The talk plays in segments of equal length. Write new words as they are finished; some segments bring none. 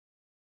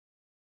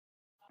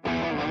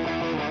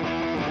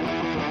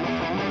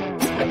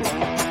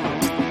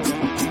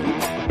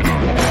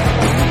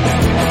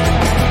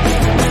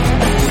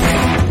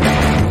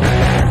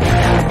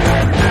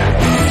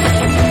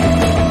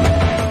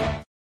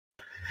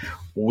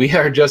We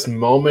are just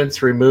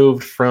moments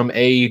removed from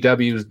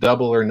AEW's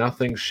Double or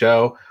Nothing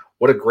show.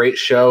 What a great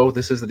show.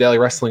 This is the Daily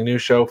Wrestling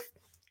News Show,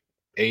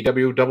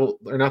 AEW Double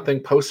or Nothing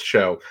post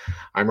show.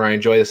 I'm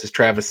Ryan Joy. This is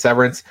Travis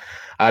Severance.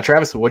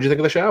 Travis, what did you think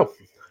of the show?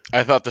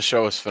 I thought the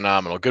show was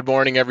phenomenal. Good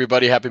morning,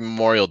 everybody. Happy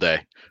Memorial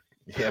Day.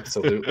 Yeah,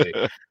 absolutely.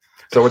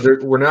 So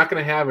we're not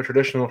going to have a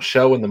traditional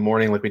show in the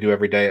morning like we do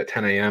every day at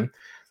 10 a.m.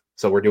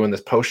 So we're doing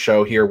this post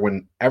show here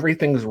when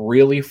everything's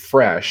really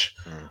fresh,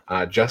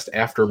 just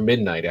after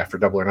midnight, after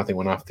Double or Nothing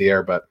went off the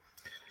air. But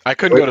I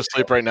couldn't go to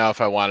sleep right now if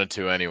I wanted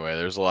to anyway.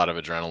 There's a lot of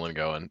adrenaline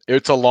going.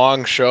 It's a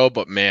long show,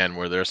 but man,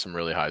 there's some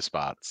really high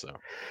spots. So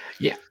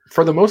yeah,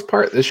 for the most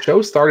part, this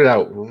show started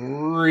out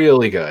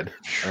really good,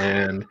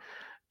 and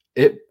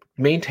it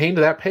maintained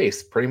that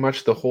pace pretty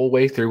much the whole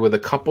way through, with a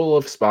couple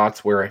of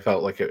spots where I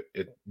felt like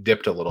it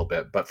dipped a little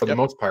bit. But for the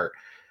most part,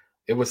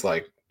 it was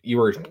like you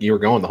were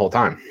going the whole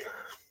time.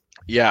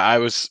 Yeah, I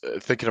was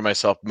thinking to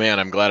myself, man,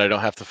 I'm glad I don't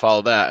have to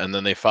follow that. And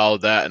then they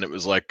followed that, and it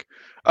was like,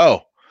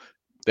 oh,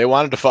 they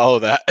wanted to follow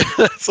that.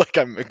 It's like,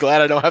 I'm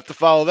glad I don't have to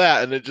follow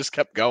that. And it just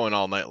kept going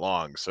all night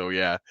long. So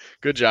yeah,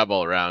 good job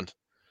all around.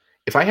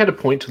 If I had to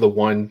point to the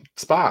one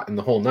spot in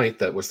the whole night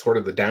that was sort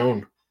of the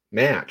down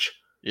match,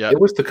 yeah, it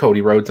was the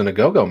Cody Rhodes and a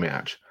Go-Go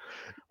match,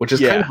 which is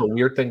kind of a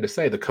weird thing to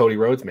say. The Cody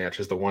Rhodes match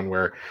is the one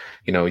where,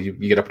 you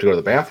get up to go to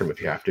the bathroom if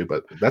you have to,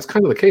 but that's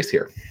kind of the case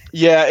here.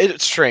 Yeah,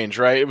 it's strange,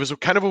 right? It was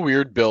kind of a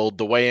weird build.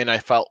 The weigh-in I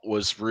felt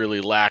was really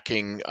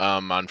lacking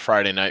on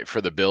Friday night for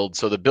the build.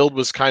 So the build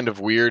was kind of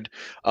weird.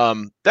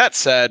 That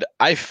said,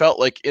 I felt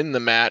like in the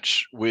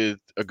match with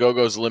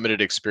Agogo's limited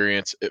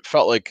experience, it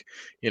felt like,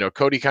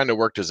 Cody kind of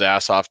worked his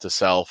ass off to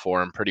sell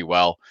for him pretty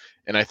well.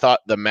 And I thought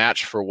the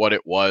match, for what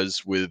it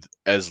was, with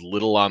as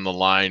little on the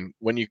line,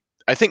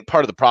 I think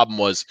part of the problem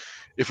was,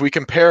 if we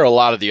compare a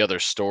lot of the other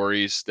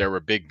stories, there were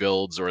big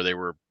builds or they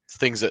were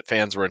things that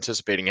fans were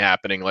anticipating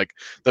happening. Like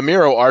the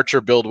Miro Archer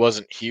build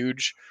wasn't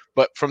huge,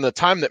 but from the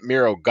time that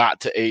Miro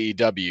got to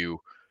AEW,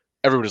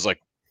 everybody was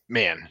like,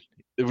 man,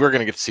 we're going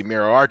to get to see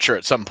Miro Archer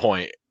at some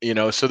point,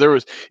 So there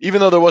was, even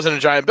though there wasn't a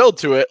giant build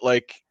to it,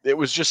 like it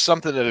was just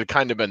something that had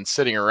kind of been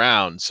sitting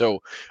around.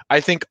 So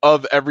I think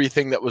of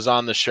everything that was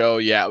on the show,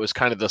 it was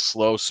kind of the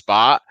slow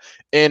spot.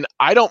 And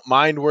I don't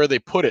mind where they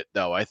put it,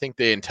 though. I think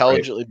they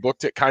intelligently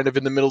booked it kind of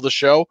in the middle of the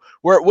show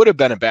where it would have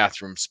been a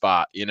bathroom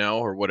spot,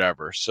 or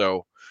whatever.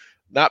 So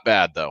not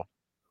bad, though.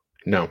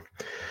 No.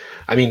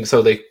 I mean,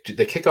 so they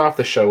kick off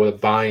the show with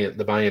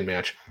the buy-in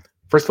match.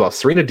 First of all,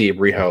 Serena Deeb,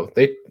 Riho,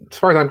 as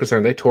far as I'm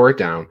concerned, they tore it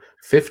down.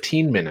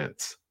 15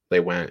 minutes they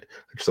went.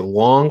 It's a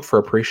long for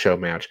a pre-show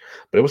match,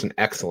 but it was an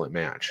excellent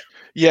match.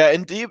 Yeah,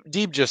 and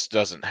Deeb just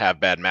doesn't have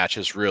bad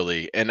matches,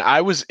 really. And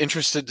I was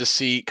interested to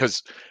see,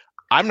 because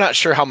I'm not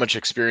sure how much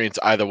experience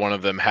either one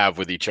of them have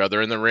with each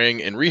other in the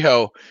ring, and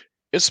Riho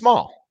is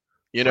small.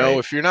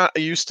 If you're not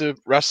used to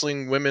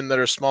wrestling women that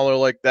are smaller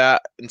like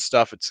that and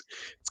stuff, it's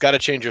got to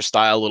change your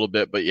style a little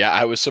bit. But yeah,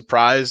 I was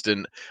surprised,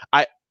 and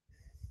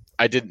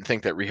I didn't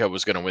think that Riho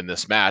was going to win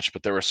this match,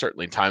 but there were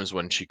certainly times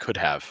when she could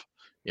have,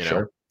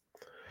 Sure.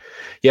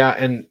 Yeah,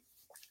 and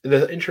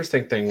the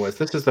interesting thing was,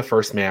 this is the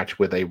first match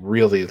with a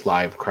really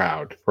live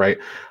crowd, right?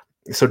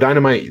 So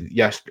Dynamite,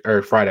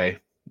 Friday,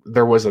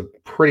 there was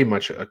pretty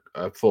much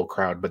a full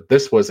crowd, but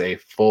this was a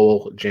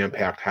full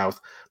jam-packed house,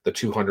 the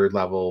 200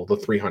 level, the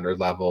 300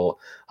 level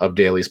of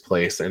Daly's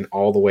Place, and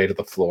all the way to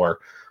the floor,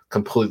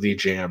 completely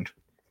jammed.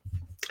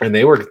 And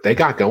they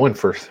got going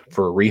for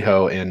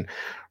Riho, and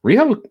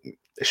Riho,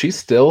 she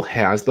still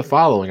has the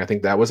following. I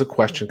think that was a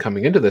question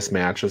coming into this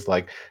match, was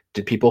like,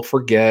 did people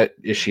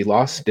forget? Did she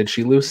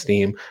lose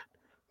steam?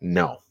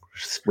 No.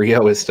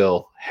 Riho is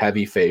still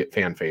heavy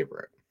fan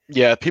favorite.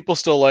 Yeah, people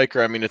still like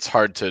her. I mean, it's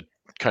hard to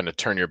kind of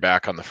turn your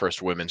back on the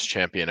first women's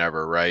champion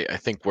ever, right? I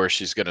think where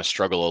she's going to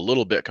struggle a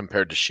little bit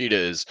compared to Shida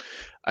is,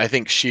 I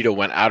think Shida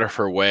went out of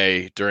her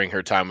way during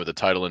her time with the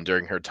title and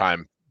during her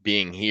time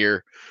being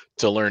here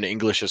to learn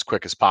English as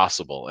quick as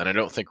possible. And I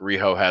don't think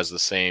Riho has the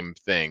same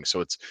thing.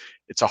 So it's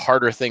a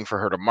harder thing for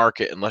her to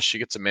market unless she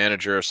gets a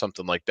manager or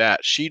something like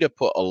that. Shida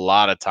put a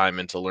lot of time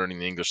into learning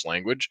the English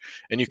language.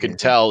 And you can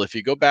tell if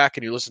you go back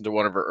and you listen to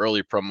one of her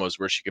early promos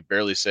where she could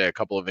barely say a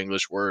couple of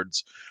English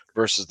words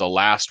versus the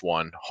last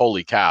one.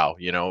 Holy cow,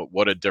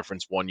 what a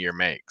difference 1 year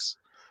makes.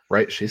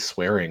 Right. She's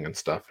swearing and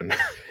stuff. And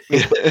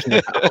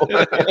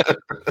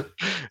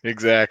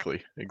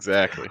Exactly.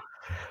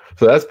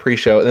 So that's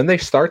pre-show. And then they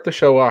start the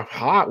show off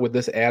hot with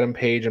this Adam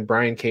Page and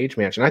Brian Cage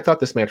match. And I thought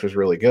this match was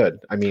really good.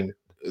 I mean,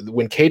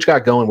 when Cage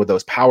got going with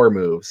those power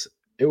moves,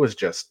 it was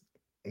just,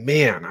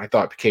 man, I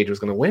thought Cage was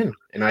going to win.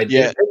 And I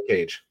did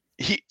Cage.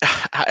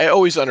 I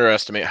always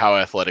underestimate how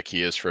athletic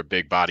he is for a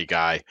big body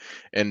guy.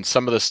 And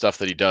some of the stuff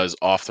that he does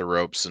off the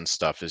ropes and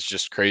stuff is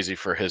just crazy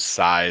for his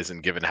size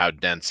and given how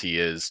dense he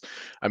is.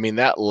 I mean,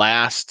 the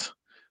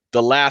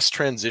last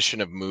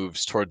transition of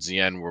moves towards the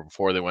end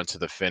before they went to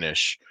the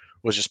finish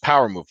was just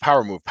power move.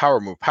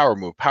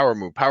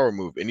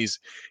 And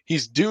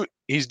he's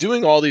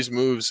doing all these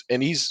moves,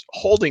 and he's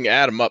holding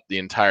Adam up the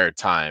entire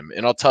time.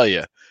 And I'll tell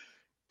you,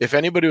 if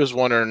anybody was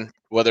wondering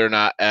whether or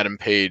not Adam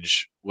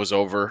Page was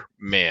over,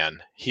 man,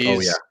 Oh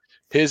yeah.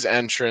 his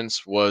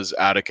entrance was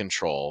out of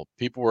control.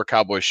 People were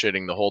cowboy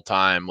shitting the whole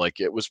time. Like,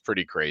 it was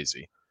pretty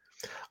crazy.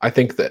 I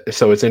think that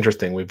so it's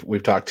interesting.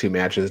 We've talked 2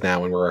 matches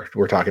now, and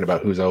we're talking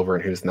about who's over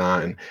and who's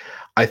not, and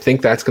I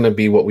think that's going to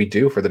be what we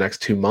do for the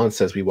next 2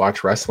 months as we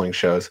watch wrestling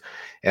shows,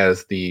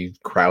 as the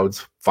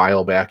crowds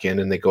file back in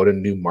and they go to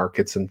new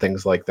markets and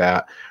things like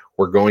that.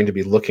 We're going to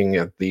be looking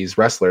at these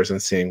wrestlers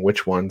and seeing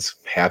which ones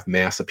have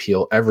mass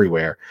appeal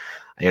everywhere.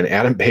 And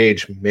Adam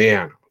Page,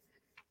 man,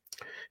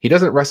 he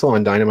doesn't wrestle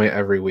on Dynamite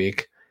every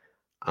week,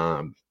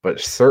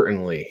 but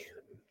certainly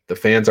the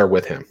fans are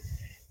with him.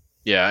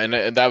 Yeah,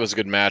 and that was a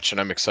good match,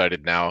 and I'm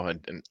excited now,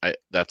 and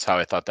that's how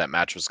I thought that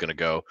match was going to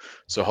go.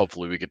 So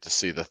hopefully we get to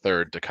see the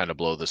third to kind of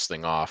blow this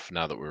thing off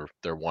now that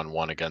they're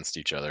 1-1 against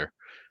each other.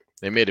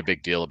 They made a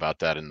big deal about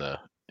that in the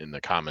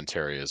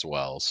commentary as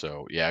well.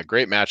 So yeah,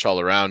 great match all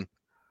around.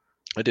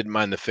 I didn't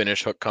mind the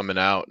finish, Hook coming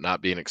out,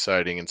 not being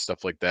exciting and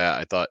stuff like that.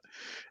 I thought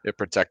it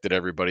protected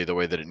everybody the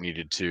way that it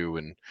needed to.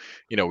 And,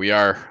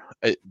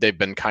 they've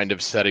been kind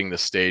of setting the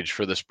stage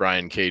for this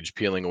Brian Cage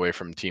peeling away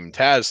from Team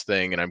Taz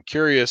thing. And I'm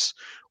curious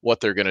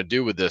what they're going to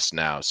do with this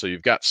now. So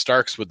you've got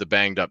Starks with the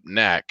banged up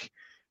neck.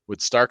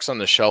 With Starks on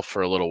the shelf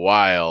for a little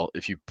while,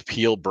 if you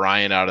peel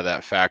Brian out of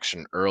that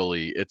faction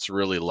early, it's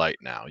really light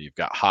now. You've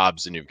got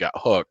Hobbs and you've got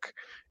Hook.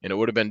 And it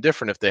would have been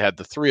different if they had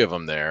the three of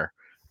them there.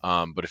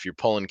 But if you're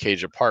pulling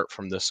Cage apart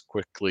from this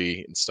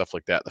quickly and stuff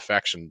like that, the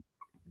faction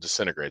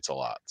disintegrates a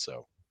lot.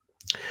 So,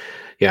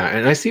 yeah,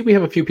 and I see we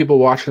have a few people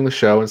watching the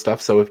show and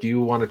stuff. So if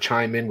you want to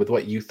chime in with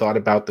what you thought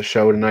about the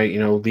show tonight,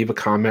 leave a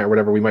comment or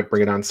whatever. We might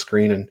bring it on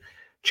screen and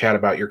chat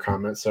about your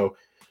comments. So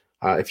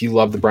if you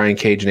love the Brian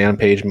Cage and Adam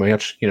Page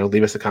match,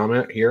 leave us a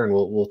comment here and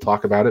we'll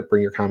talk about it.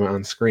 Bring your comment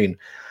on screen.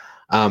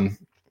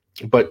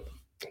 But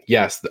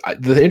yes,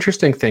 the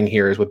interesting thing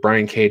here is with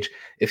Brian Cage,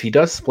 if he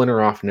does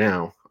splinter off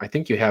now, I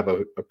think you have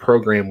a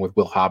program with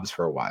Will Hobbs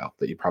for a while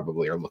that you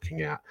probably are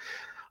looking at.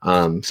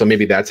 So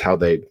maybe that's how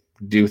they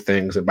do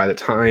things. And by the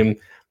time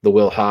the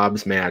Will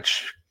Hobbs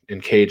match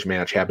and Cage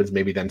match happens,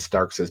 maybe then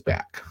Starks is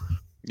back.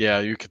 Yeah,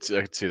 I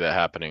could see that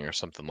happening or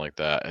something like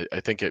that. I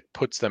think it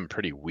puts them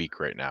pretty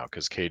weak right now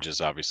because Cage has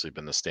obviously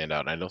been the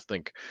standout. And I don't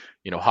think,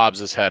 Hobbs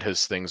has had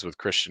his things with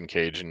Christian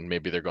Cage, and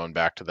maybe they're going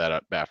back to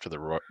that after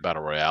the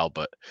Battle Royale.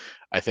 But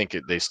I think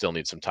they still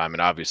need some time.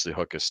 And obviously,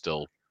 Hook is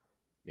still,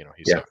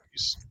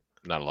 he's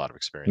not a lot of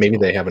experience. Maybe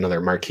they have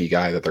another marquee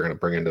guy that they're going to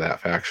bring into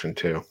that faction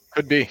too.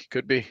 Could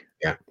be.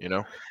 Yeah.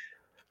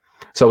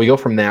 So we go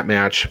from that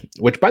match,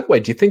 which, by the way,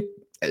 do you think,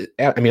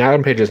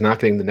 Adam Page is not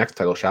getting the next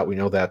title shot. We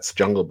know that's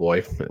Jungle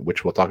Boy,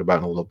 which we'll talk about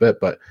in a little bit,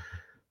 but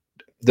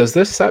does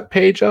this set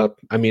Page up?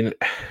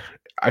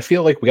 I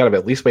feel like we got to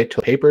at least wait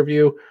till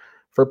pay-per-view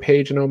for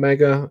Page and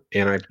Omega,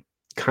 and I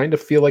kind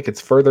of feel like it's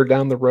further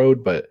down the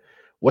road, but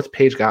what's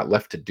Page got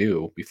left to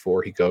do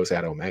before he goes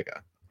at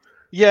Omega?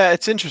 Yeah,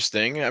 it's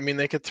interesting.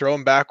 They could throw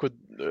him back with,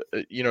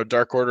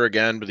 Dark Order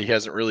again, but he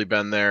hasn't really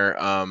been there.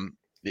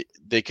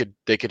 They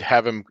could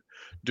have him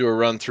do a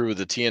run through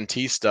the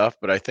TNT stuff,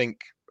 but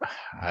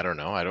I don't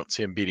know. I don't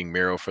see him beating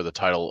Miro for the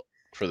title,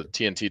 for the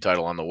TNT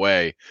title on the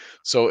way.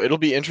 So it'll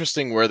be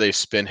interesting where they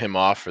spin him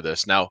off for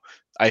this. Now,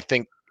 I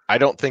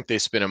don't think they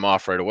spin him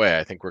off right away.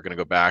 I think we're going to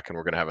go back and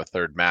we're going to have a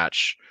third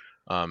match,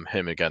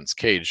 him against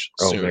Cage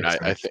soon.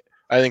 I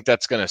think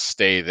that's going to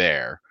stay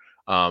there.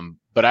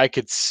 But I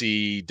could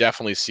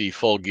definitely see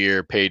Full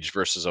Gear Page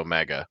versus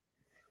Omega.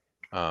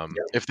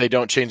 If they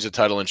don't change the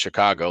title in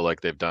Chicago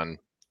like they've done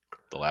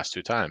the last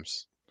 2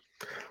 times.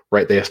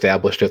 Right, they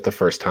established it the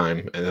first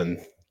time, and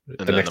then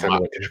the next time we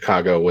went to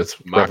Chicago was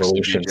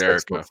Revolution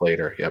 6 months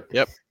later.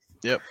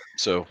 Yep.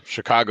 So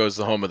Chicago is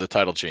the home of the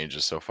title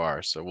changes so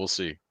far. So we'll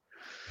see.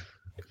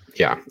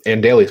 Yeah,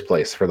 and Daly's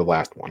Place for the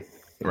last one.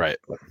 Right.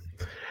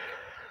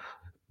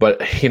 But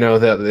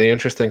the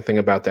interesting thing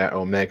about that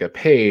Omega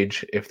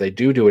Page, if they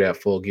do it at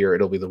Full Gear,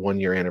 it'll be the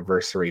 1-year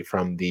anniversary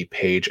from the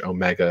Page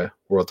Omega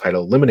World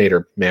Title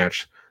Eliminator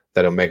match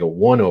that Omega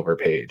won over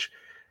Page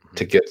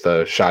to get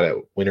the shot at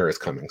Winter is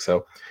Coming.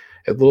 So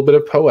a little bit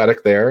of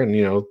poetic there, and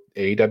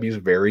AEW is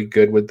very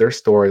good with their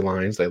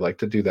storylines. They like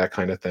to do that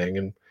kind of thing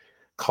and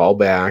call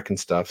back and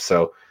stuff.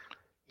 So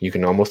you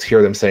can almost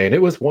hear them saying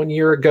it was 1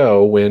 year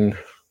ago when.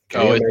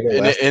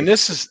 And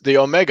this is the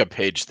Omega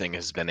Page thing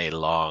has been a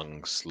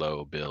long,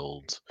 slow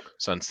build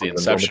since the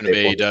inception of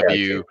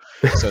AEW,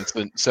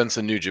 since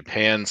the New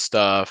Japan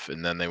stuff,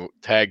 and then they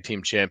tag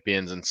team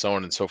champions and so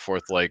on and so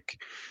forth. Like,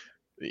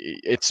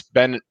 it's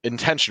been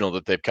intentional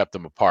that they've kept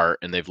them apart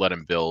and they've let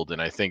them build.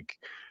 And I think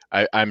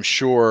I'm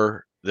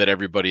sure that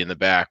everybody in the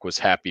back was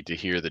happy to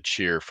hear the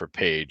cheer for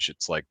Page.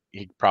 It's like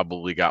he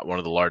probably got one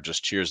of the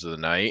largest cheers of the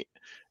night,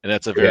 and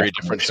that's a very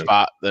different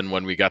spot than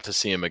when we got to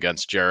see him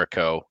against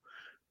Jericho.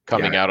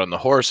 Coming out on the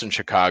horse in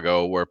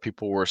Chicago, where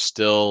people were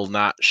still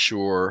not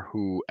sure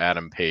who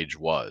Adam Page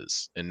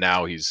was. And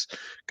now he's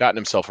gotten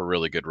himself a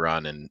really good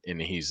run,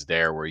 and he's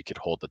there where he could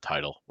hold the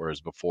title,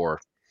 whereas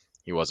before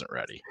he wasn't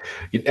ready.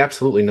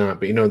 Absolutely not.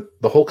 But,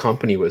 the whole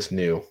company was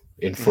new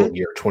in Full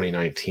Year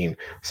 2019.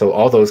 So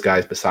all those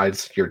guys,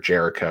 besides your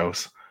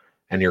Jerichos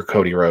and your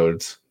Cody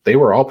Rhodes, they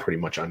were all pretty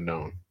much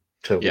unknown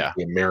to Yeah.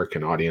 the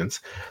American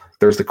audience.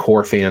 There's the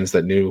core fans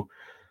that knew,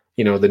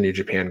 the New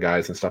Japan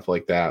guys and stuff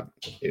like that,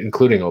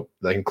 including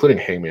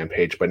Hangman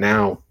Page. But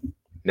now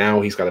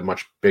he's got a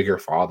much bigger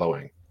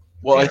following.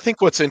 Well, I And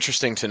think what's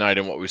interesting tonight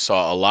and what we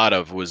saw a lot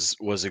of was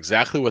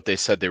exactly what they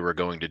said they were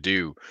going to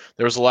do.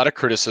 There was a lot of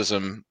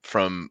criticism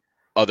from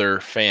other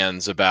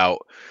fans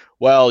about,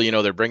 well,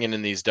 they're bringing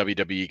in these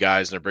WWE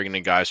guys and they're bringing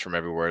in guys from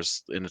everywhere.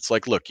 And it's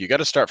like, look, you got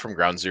to start from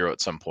ground zero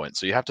at some point.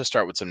 So you have to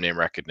start with some name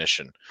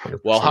recognition.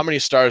 Well, how 100%. many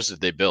stars did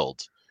they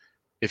build?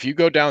 If you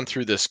go down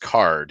through this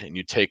card and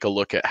you take a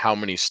look at how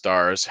many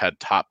stars had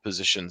top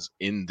positions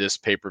in this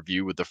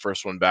pay-per-view with the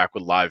first one back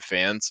with live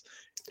fans,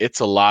 it's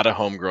a lot of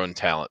homegrown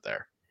talent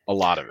there. A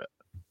lot of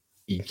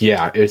it.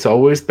 Yeah, it's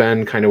always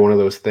been kind of one of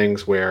those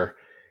things where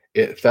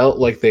it felt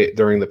like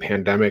during the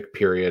pandemic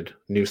period,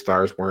 new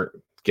stars weren't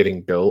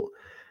getting built.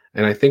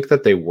 And I think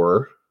that they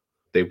were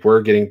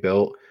getting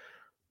built,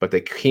 but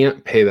they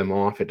can't pay them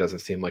off, it doesn't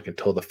seem like,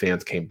 until the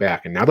fans came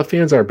back. And now the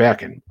fans are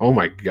back, and oh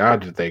my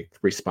God, did they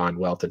respond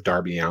well to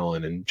Darby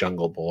Allin and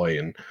Jungle Boy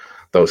and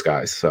those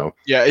guys. So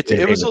yeah,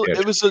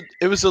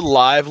 it was a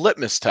live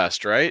litmus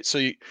test, right?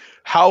 So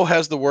how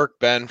has the work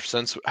been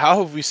since? How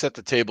have we set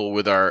the table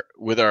with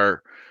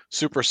our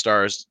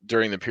superstars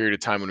during the period of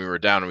time when we were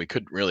down and we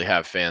couldn't really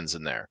have fans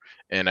in there?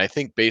 And I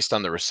think based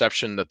on the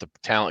reception that the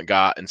talent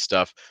got and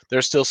stuff,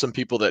 there's still some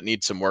people that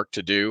need some work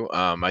to do.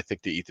 I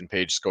think the Ethan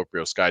Page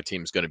Scorpio Sky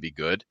team is going to be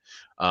good,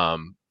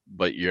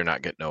 but you're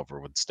not getting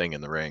over with Sting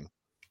in the ring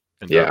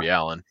and Darby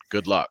Allin.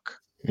 Good luck.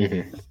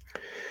 Mm-hmm.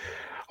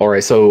 All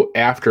right, so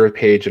after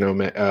Page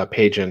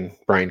and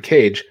Brian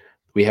Cage,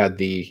 we had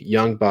the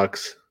Young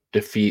Bucks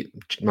defeat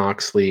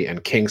Moxley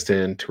and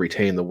Kingston to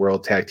retain the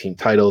World Tag Team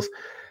titles.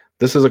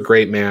 This is a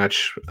great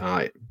match.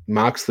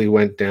 Moxley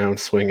went down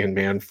swinging,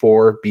 man.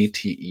 4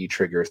 BTE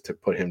triggers to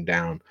put him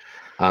down.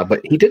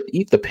 But he did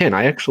eat the pin.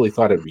 I actually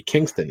thought it'd be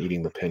Kingston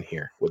eating the pin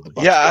here with the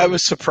Bucks. Yeah, I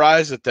was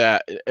surprised at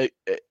that.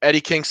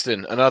 Eddie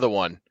Kingston, another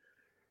one.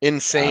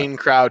 Insane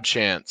crowd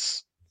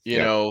chants.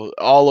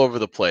 All over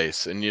the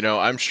place. And,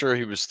 I'm sure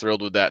he was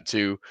thrilled with that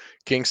too.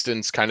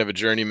 Kingston's kind of a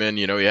journeyman.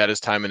 He had his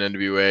time in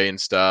NWA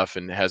and stuff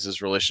and has his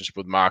relationship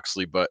with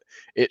Moxley. But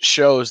it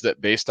shows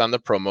that based on the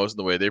promos and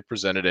the way they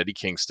presented Eddie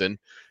Kingston,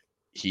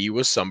 he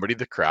was somebody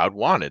the crowd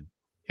wanted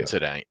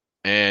tonight.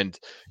 And,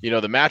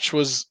 the match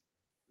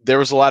there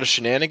was a lot of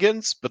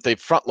shenanigans, but they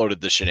front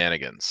loaded the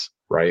shenanigans.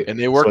 Right. And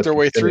they worked their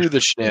way through the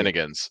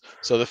shenanigans.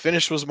 So the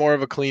finish was more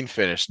of a clean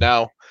finish.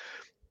 Now,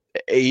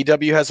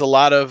 AEW has a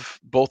lot of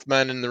both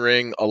men in the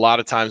ring, a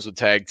lot of times with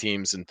tag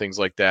teams and things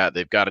like that.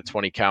 They've got a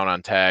 20 count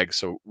on tag.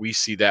 So we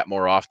see that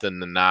more often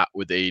than not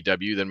with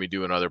AEW than we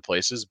do in other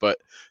places, but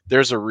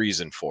there's a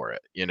reason for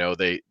it.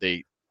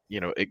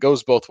 It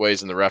goes both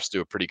ways and the refs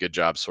do a pretty good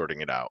job sorting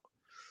it out.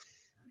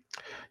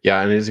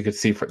 Yeah. And as you can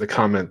see for the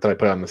comment that I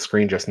put on the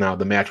screen just now,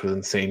 the match was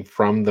insane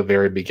from the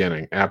very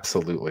beginning.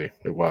 Absolutely.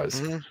 It was.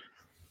 Mm-hmm.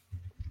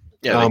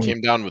 Yeah. They came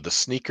down with the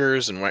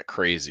sneakers and went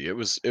crazy. It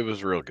was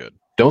real good.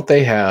 Don't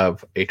they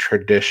have a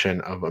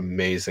tradition of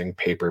amazing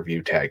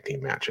pay-per-view tag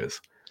team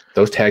matches?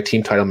 Those tag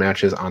team title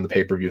matches on the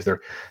pay-per-views,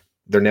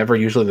 they're never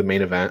usually the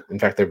main event. In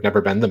fact, they've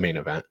never been the main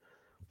event.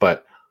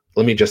 But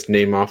let me just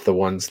name off the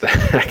ones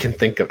that I can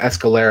think of.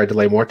 Escalera de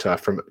la Morta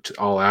from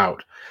All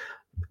Out.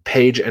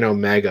 Page and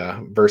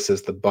Omega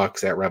versus the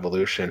Bucks at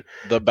Revolution.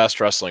 The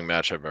best wrestling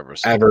match I've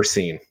ever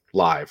seen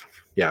live.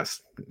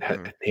 Yes,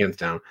 hands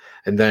down.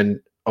 And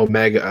then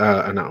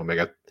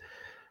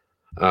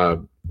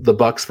the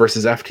Bucks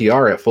versus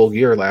FTR at Full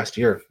Gear last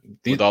year.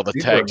 With all the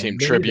tag team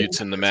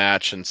tributes in the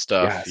match and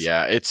stuff. Yes.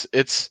 Yeah,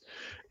 it's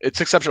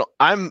exceptional.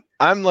 I'm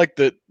like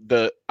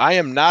I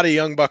am not a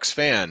Young Bucks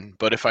fan,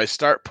 but if I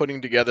start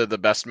putting together the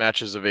best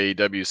matches of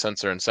AEW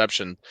since their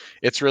inception,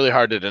 it's really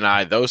hard to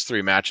deny those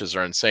 3 matches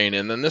are insane.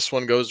 And then this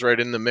one goes right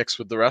in the mix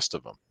with the rest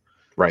of them.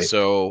 Right.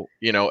 So,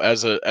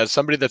 as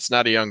somebody that's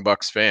not a Young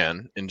Bucks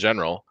fan in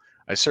general,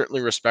 I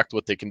certainly respect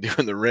what they can do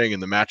in the ring,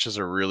 and the matches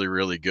are really,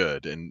 really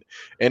good. And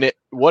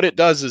what it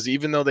does is,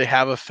 even though they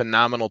have a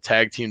phenomenal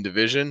tag team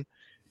division,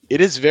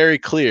 it is very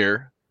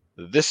clear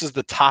this is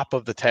the top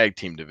of the tag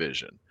team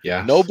division.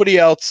 Yeah. Nobody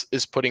else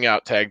is putting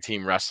out tag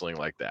team wrestling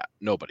like that.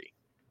 Nobody.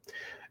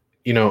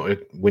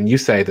 When you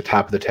say the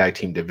top of the tag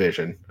team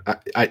division,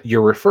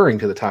 you're referring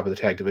to the top of the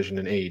tag division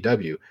in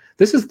AEW.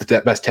 This is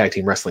the best tag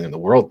team wrestling in the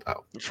world,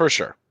 though. For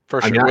sure.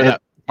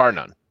 Bar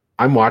none.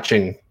 I'm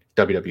watching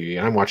WWE,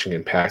 and I'm watching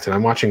Impact, and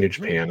I'm watching New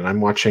Japan, and I'm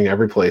watching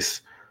every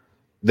place.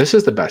 This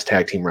is the best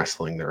tag team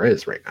wrestling there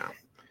is right now.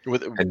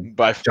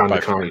 John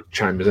McConnell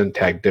chimes in,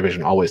 tag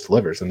division always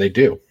delivers, and they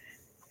do.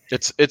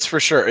 It's for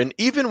sure. And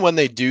even when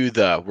they do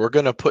we're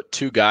going to put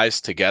 2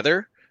 guys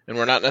together, and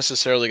we're not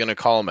necessarily going to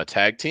call them a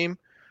tag team,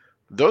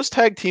 those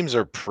tag teams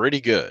are pretty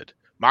good.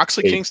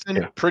 Moxley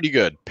Kingston, pretty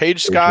good.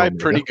 Page Sky,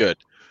 pretty good.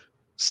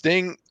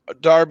 Sting,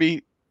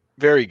 Darby,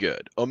 very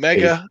good.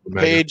 Omega.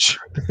 Page,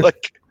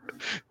 like...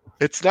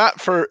 It's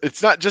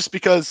not just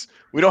because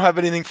we don't have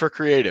anything for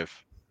creative.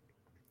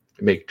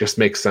 Just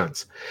makes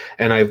sense.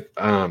 And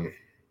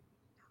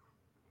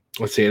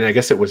let's see, and I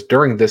guess it was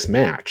during this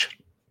match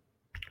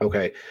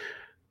Okay.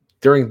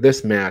 During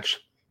this match,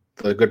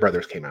 the Good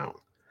Brothers came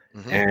out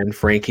Hmm. and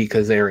Frankie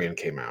Kazarian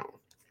came out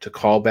to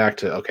call back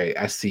to, okay,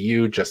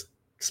 SCU just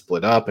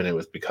split up and it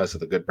was because of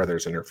the Good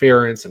Brothers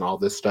interference and all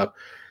this stuff.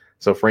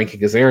 So Frankie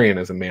Kazarian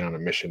is a man on a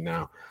mission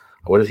now.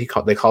 What did he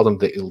call? They called him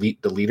the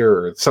Elite Deleter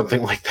or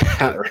something like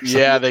that. Or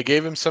Yeah, something. they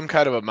gave him some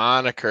kind of a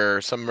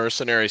moniker, some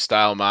mercenary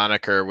style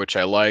moniker, which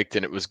I liked,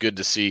 and it was good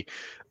to see.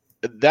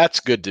 That's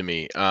good to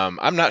me.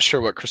 I'm not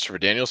sure what Christopher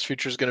Daniels'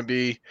 future is going to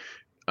be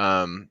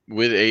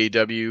with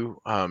AEW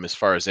as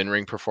far as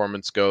in-ring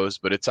performance goes,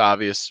 but it's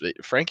obvious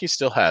Frankie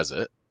still has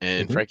it,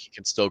 and Mhm. Frankie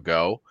can still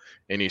go,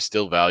 and he's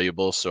still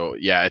valuable. So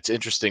yeah, it's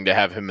interesting to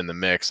have him in the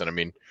mix. And I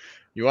mean,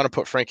 you want to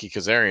put Frankie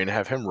Kazarian,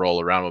 have him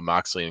roll around with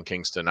Moxley and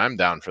Kingston. I'm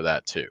down for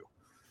that too.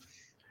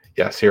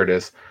 Yes, here it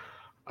is.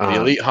 The Um,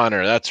 Elite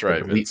Hunter. That's the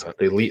right, elite, Vincent.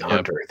 the elite Yep.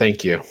 hunter.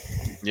 Thank you.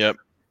 Yep.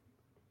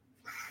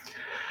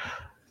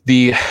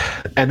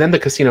 And then the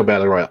Casino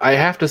Battle Royal. I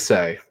have to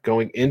say,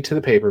 going into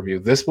the pay-per-view,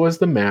 this was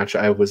the match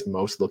I was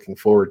most looking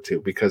forward to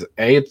because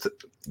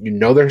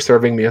they're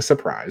serving me a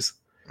surprise,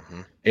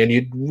 Hmm. and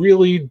you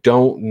really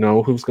don't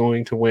know who's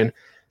going to win.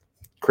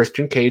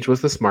 Christian Cage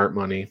was the smart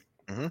money.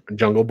 Hmm.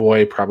 Jungle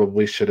Boy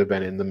probably should have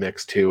been in the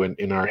mix too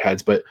in our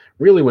heads, but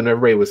really, when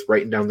everybody was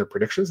writing down their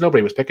predictions,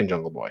 nobody was picking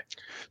Jungle Boy.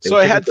 They So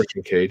were picking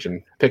Christian Cage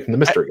and picking the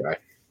mystery guy.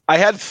 I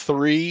had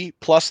three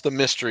plus the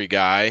mystery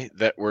guy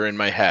that were in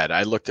my head.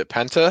 I looked at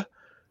Penta.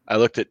 I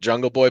looked at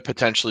Jungle Boy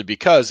potentially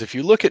because if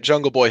you look at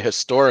Jungle Boy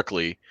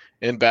historically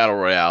in battle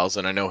royales,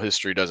 and I know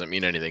history doesn't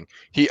mean anything,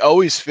 he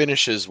always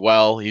finishes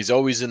well. He's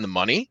always in the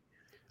money,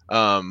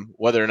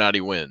 whether or not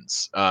he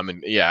wins.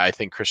 And yeah, I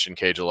think Christian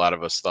Cage. A lot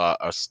of us thought,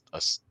 us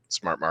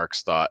smart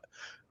marks thought,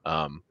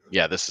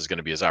 yeah, this is going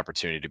to be his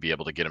opportunity to be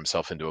able to get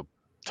himself into a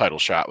title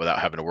shot without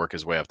having to work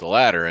his way up the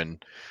ladder.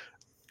 And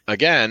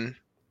again,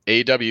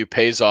 AEW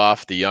pays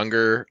off the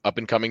younger up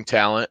and coming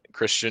talent.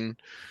 Christian,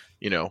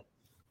 you know,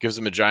 gives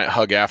him a giant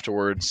hug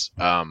afterwards.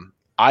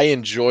 I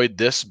enjoyed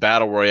this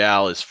battle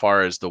royale as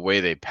far as the way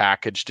they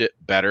packaged it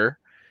better.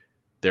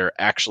 They're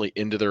actually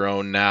into their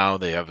own now.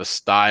 They have a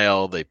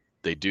style. They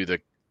do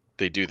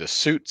the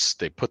suits.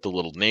 They put the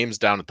little names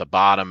down at the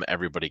bottom.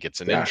 Everybody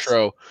gets an Yes,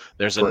 intro.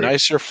 There's a great.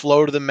 nicer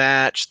flow to the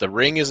match. The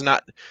ring is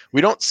not.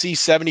 We don't see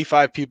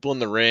 75 people in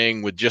the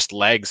ring with just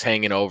legs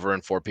hanging over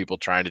and 4 people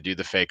trying to do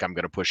the fake. I'm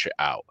going to push it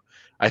out.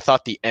 I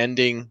thought the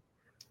ending.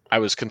 I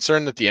was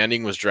concerned that the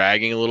ending was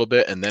dragging a little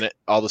bit, and then it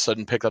all of a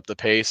sudden picked up the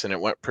pace and it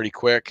went pretty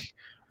quick.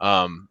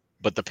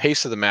 But the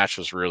pace of the match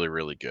was really,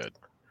 really good.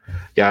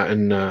 Yeah,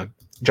 and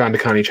John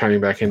DeConnie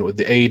chiming back in with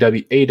the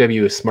AEW.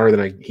 AEW is smarter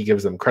than he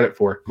gives them credit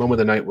for. Moment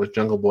of the night was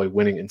Jungle Boy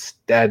winning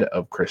instead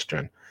of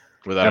Christian.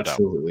 Without a doubt.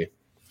 Absolutely.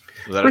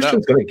 Without a doubt.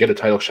 Christian's going to get a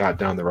title shot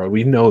down the road.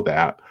 We know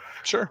that.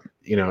 Sure.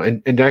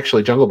 And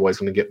actually Jungle Boy's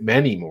going to get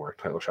many more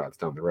title shots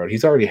down the road.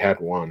 He's already had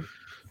one.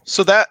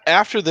 So that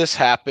after this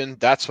happened,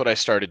 that's what I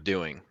started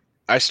doing.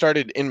 I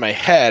started in my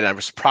head, I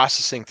was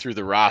processing through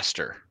the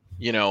roster,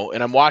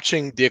 and I'm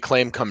watching the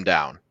Acclaim come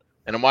down,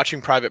 and I'm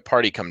watching Private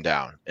Party come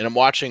down, and I'm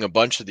watching a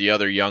bunch of the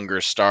other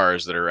younger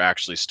stars that are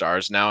actually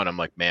stars now, and I'm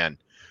like, man,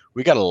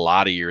 we got a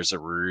lot of years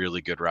of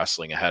really good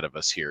wrestling ahead of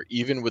us here,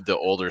 even with the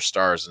older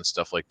stars and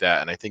stuff like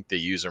that, and I think they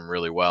use them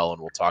really well, and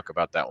we'll talk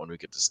about that when we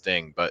get to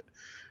Sting, but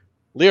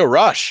Leo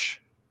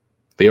Rush.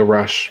 Leo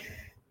Rush.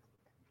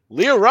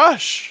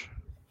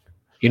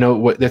 You know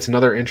what? That's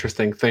another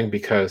interesting thing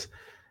because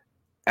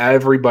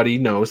everybody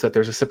knows that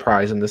there's a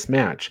surprise in this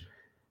match,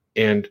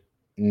 and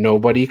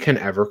nobody can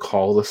ever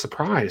call the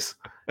surprise.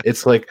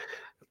 It's like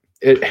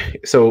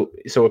it. So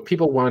if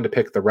people wanted to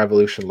pick the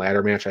Revolution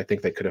ladder match, I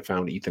think they could have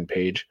found Ethan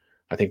Page.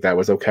 I think that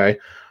was okay.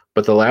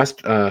 But the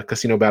last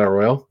Casino Battle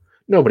Royal,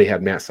 nobody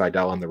had Matt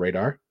Sydal on the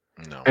radar.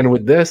 No. And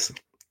with this,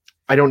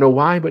 I don't know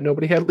why, but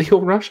nobody had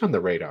Leo Rush on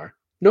the radar.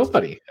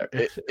 Nobody.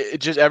 It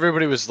just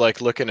everybody was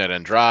like looking at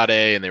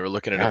Andrade, and they were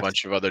looking at a Yes.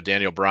 bunch of other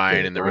Daniel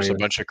Bryan, and there was a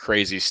bunch of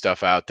crazy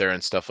stuff out there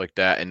and stuff like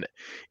that. And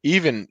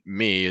even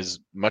me, as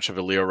much of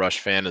a Leo Rush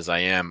fan as I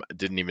am,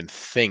 didn't even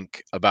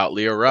think about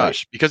Leo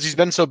Rush because he's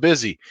been so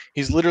busy.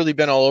 He's literally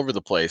been all over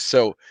the place.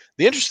 So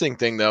the interesting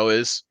thing though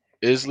is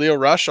Leo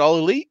Rush all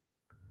elite?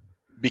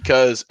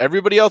 Because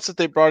everybody else that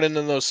they brought in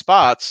those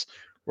spots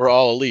were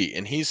all elite,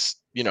 and he's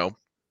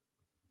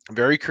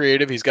very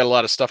creative. He's got a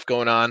lot of stuff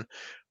going on.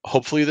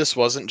 Hopefully this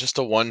wasn't just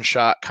a one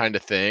shot kind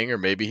of thing, or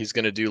maybe he's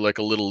going to do like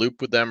a little loop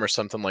with them or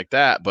something like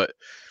that. But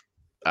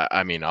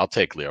I mean, I'll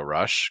take Leo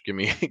Rush. Give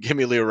me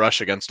Leo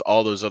Rush against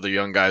all those other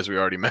young guys we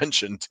already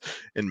mentioned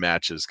in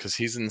matches because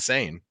he's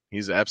insane.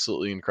 He's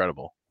absolutely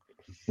incredible.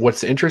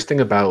 What's interesting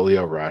about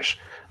Leo Rush,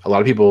 a lot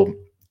of people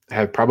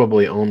have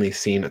probably only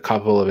seen a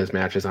couple of his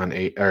matches on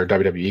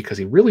WWE because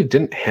he really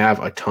didn't have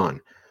a ton.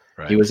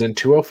 Right. He was in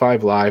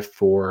 205 Live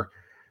for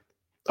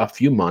a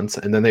few months,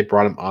 and then they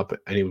brought him up,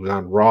 and he was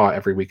on Raw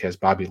every week as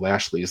Bobby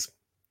Lashley's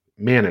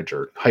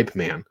manager, hype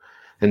man.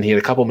 And he had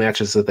a couple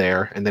matches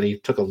there, and then he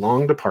took a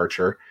long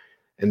departure,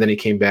 and then he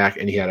came back,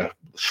 and he had a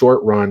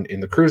short run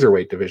in the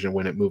cruiserweight division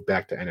when it moved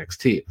back to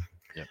NXT.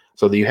 Yep.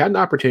 So you had an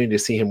opportunity to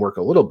see him work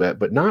a little bit,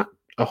 but not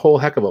a whole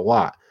heck of a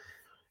lot.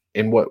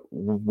 And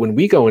when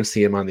we go and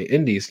see him on the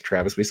indies,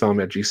 Travis, we saw him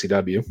at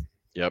GCW.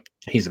 Yep.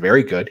 He's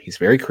very good. He's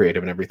very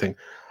creative and everything.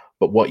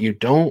 But what you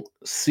don't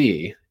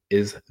see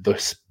is the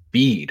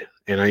speed.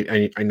 And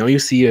I know you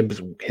see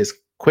his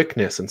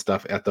quickness and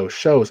stuff at those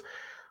shows,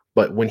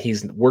 but when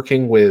he's not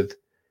working with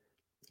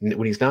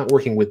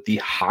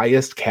the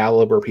highest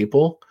caliber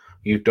people,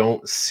 you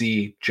don't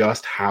see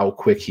just how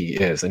quick he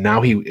is. And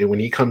now when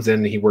he comes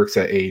in, he works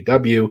at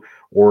AEW,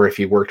 or if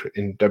he worked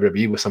in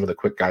WWE with some of the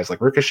quick guys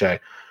like Ricochet,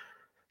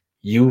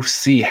 you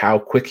see how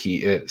quick he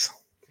is.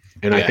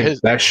 And I think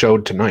that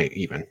showed tonight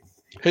even.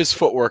 His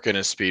footwork and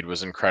his speed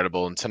was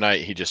incredible. And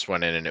tonight he just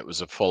went in and it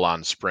was a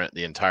full-on sprint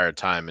the entire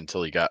time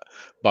until he got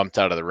bumped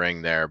out of the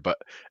ring there. But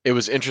it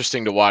was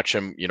interesting to watch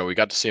him. You know, we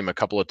got to see him a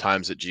couple of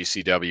times at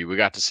GCW. We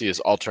got to see his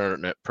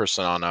alternate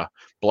persona,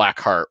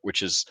 Blackheart,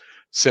 which is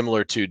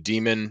similar to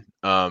Demon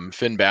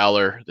Finn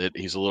Balor, that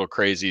he's a little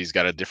crazy. He's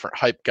got a different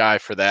hype guy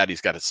for that.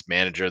 He's got his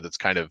manager that's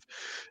kind of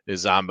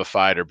is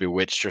zombified or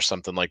bewitched or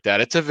something like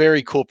that. It's a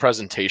very cool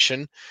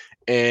presentation.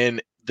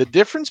 And the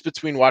difference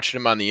between watching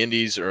him on the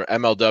indies or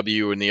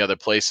MLW and the other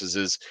places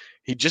is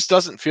he just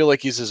doesn't feel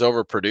like he's as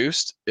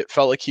overproduced. It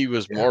felt like he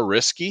was more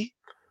risky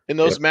in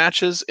those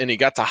matches, and he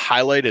got to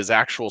highlight his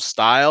actual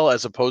style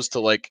as opposed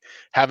to like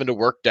having to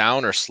work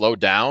down or slow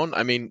down.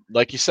 I mean,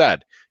 like you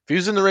said, if he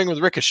was in the ring with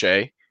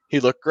Ricochet, he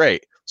looked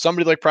great.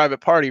 Somebody like Private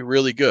Party,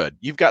 really good.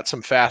 You've got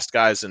some fast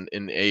guys in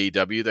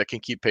AEW that can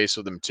keep pace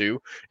with him too,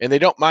 and they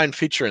don't mind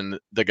featuring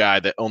the guy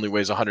that only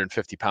weighs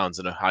 150 pounds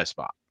in a high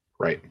spot.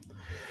 Right.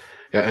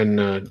 Yeah,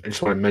 and I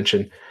just want to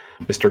mention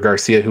Mr.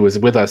 Garcia, who was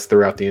with us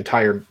throughout the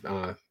entire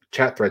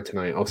chat thread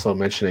tonight, also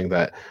mentioning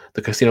that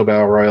the Casino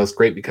Battle Royal is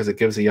great because it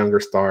gives a younger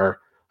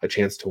star a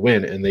chance to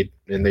win,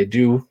 and they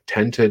do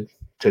tend to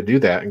do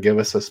that and give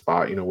us a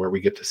spot, you know, where we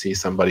get to see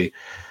somebody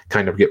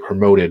kind of get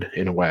promoted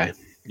in a way.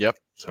 Yep,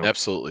 so,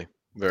 absolutely,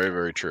 very,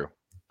 very true.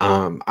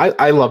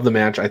 I love the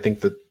match. I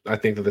think that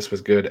this was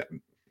good.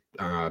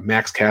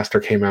 Max Caster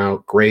came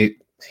out great.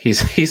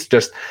 He's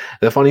just,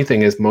 the funny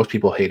thing is most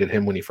people hated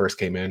him when he first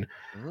came in,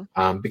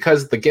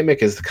 because the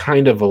gimmick is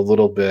kind of a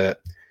little bit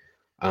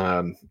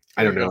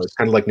I don't know, it's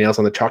kind of like nails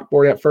on the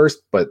chalkboard at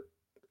first, but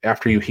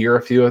after you hear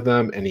a few of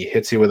them and he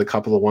hits you with a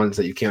couple of ones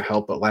that you can't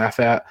help but laugh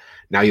at,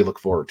 now you look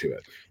forward to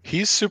it.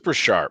 He's super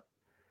sharp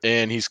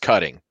and he's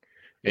cutting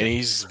and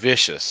he's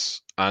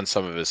vicious on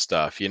some of his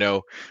stuff. You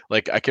know,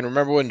 like I can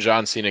remember when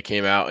John Cena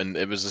came out and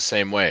it was the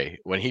same way.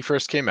 When he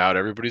first came out,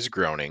 everybody's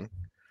groaning.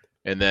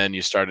 And then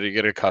you started to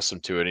get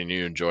accustomed to it and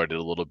you enjoyed it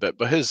a little bit.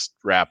 But his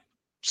rap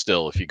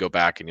still, if you go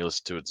back and you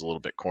listen to it, it's a little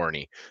bit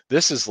corny.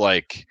 This is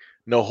like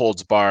no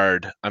holds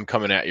barred. I'm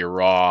coming at you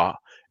raw.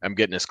 I'm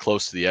getting as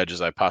close to the edge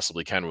as I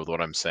possibly can with what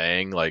I'm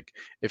saying. Like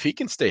if he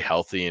can stay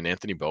healthy and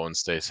Anthony Bowen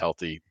stays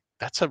healthy,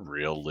 that's a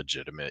real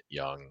legitimate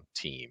young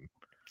team.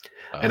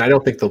 And I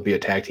don't think they'll be a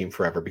tag team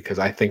forever because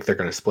I think they're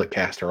going to split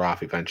Caster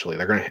off eventually.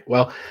 They're going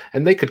to,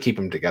 and they could keep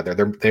them together.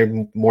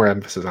 They're more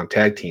emphasis on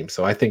tag teams.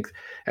 So I think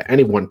at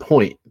any one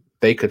point,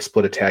 they could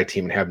split a tag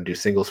team and have them do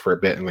singles for a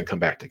bit and then come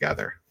back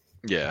together.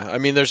 Yeah, I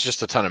mean, there's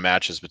just a ton of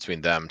matches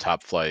between them,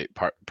 Top Flight,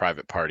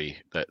 Private Party,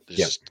 that is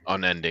just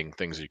unending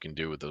things you can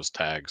do with those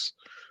tags.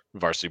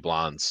 Varsity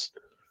Blondes.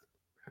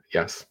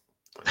 Yes.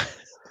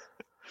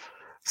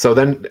 So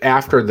then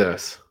after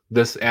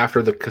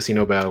after the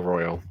Casino Battle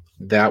Royal,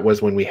 that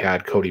was when we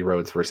had Cody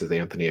Rhodes versus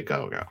Anthony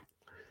Ogogo.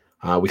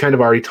 We kind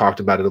of already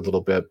talked about it a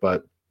little bit,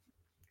 but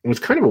it was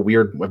kind of a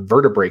weird.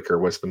 Vertebraker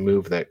was the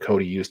move that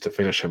Cody used to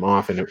finish him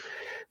off, and it was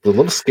a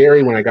little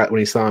scary when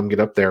he saw him get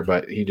up there,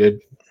 but he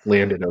did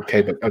land it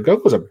okay. But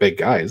Ogogo's a big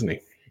guy, isn't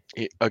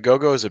he?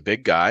 Ogogo is a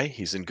big guy.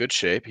 He's in good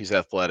shape. He's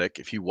athletic.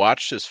 If you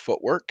watch his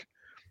footwork,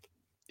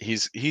 he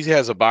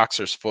has a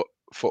boxer's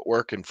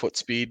footwork and foot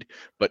speed,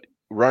 but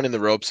running the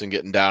ropes and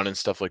getting down and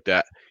stuff like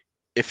that.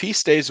 If he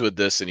stays with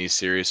this and he's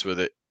serious with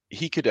it,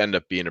 he could end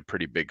up being a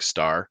pretty big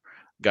star.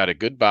 Got a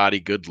good body,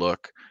 good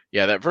look.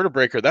 Yeah, that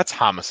Vertebraker, that's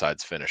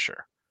Homicide's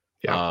finisher.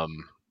 Yeah.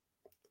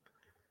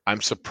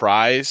 I'm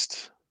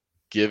surprised,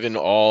 given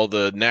all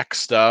the neck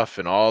stuff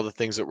and all the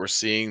things that we're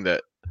seeing,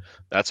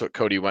 that's what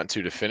Cody went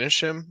to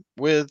finish him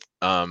with.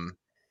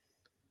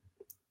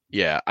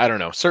 Yeah, I don't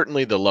know.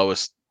 Certainly the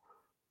lowest.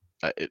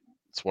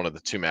 It's one of the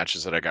two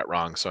matches that I got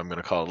wrong, so I'm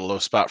going to call it a low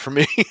spot for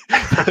me.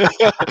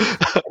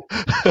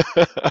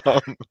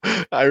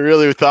 I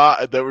really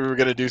thought that we were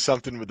going to do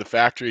something with the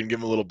factory and give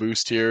him a little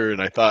boost here,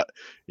 and I thought,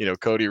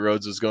 Cody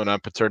Rhodes was going on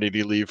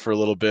paternity leave for a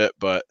little bit,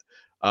 but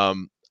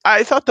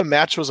I thought the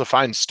match was a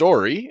fine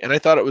story, and I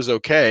thought it was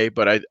okay,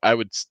 but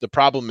the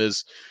problem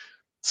is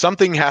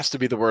something has to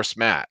be the worst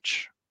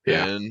match,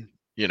 and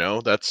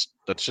that's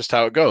just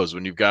how it goes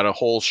when you've got a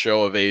whole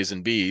show of A's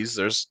and B's.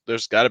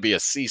 There's got to be a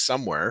C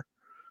somewhere.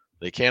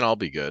 They can't all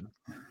be good.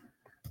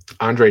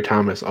 Andre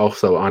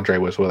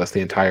was with us the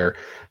entire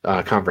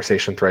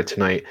conversation thread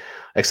tonight,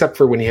 except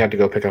for when he had to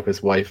go pick up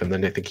his wife, and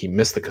then I think he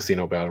missed the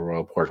Casino Battle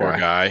Royal. Poor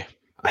guy.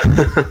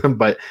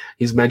 But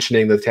he's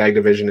mentioning the tag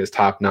division is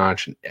top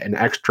notch. An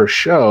extra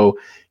show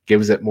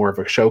gives it more of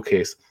a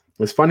showcase.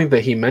 It's funny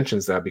that he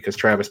mentions that because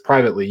Travis,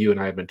 privately, you and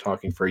I have been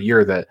talking for a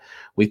year that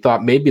we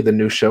thought maybe the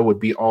new show would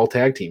be all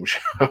tag team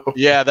show.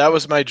 Yeah, that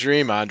was my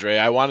dream, Andre.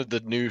 I wanted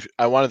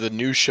the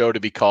new show to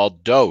be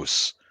called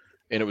Dose,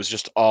 and it was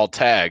just all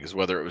tags,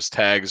 whether it was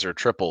tags or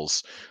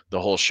triples.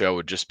 The whole show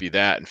would just be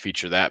that and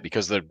feature that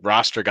because the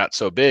roster got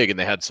so big and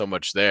they had so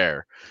much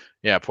there.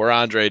 Yeah, poor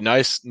Andre,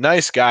 nice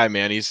guy,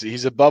 man.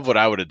 He's above what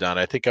I would have done.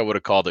 I think I would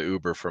have called an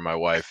Uber for my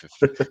wife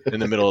if in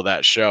the middle of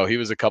that show. He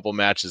was a couple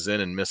matches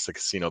in and missed the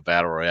Casino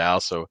Battle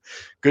Royale, so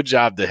good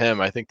job to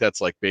him. I think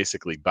that's like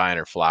basically buying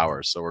her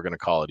flowers, so we're gonna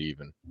call it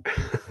even.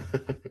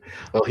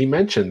 Well, he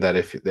mentioned that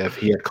if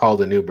he had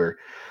called an Uber,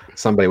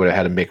 somebody would have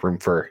had to make room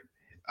for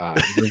him on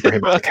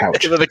the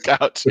couch. The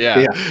couch,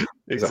 yeah,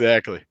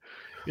 exactly. So,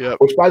 yeah.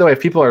 Which, by the way, if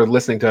people are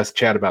listening to us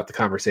chat about the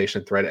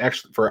conversation thread,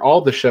 actually for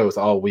all the shows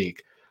all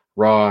week,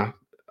 Raw,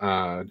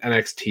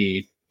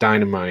 NXT,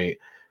 Dynamite,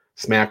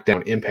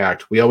 SmackDown,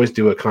 Impact, we always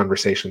do a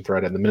conversation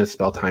thread in the Minutes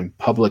Bell Time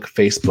public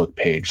Facebook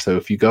page. So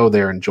if you go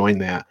there and join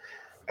that,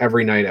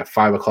 every night at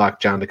 5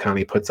 o'clock, John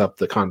DeConnie puts up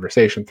the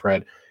conversation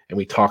thread, and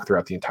we talk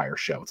throughout the entire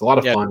show. It's a lot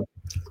of fun.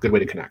 It's a good way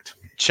to connect.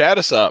 Chat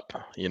us up.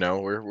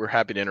 We're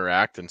happy to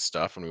interact and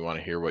stuff, and we want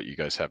to hear what you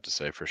guys have to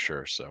say for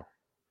sure. So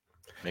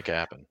make it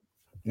happen.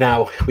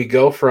 Now we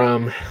go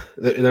from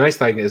the nice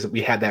thing is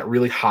we had that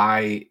really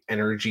high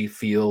energy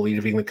feel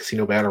leaving the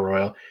Casino Battle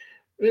Royal.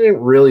 We didn't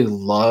really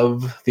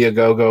love the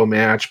Agogo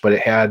match, but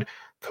it had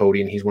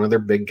Cody, and he's one of their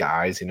big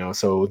guys,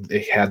 so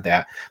they had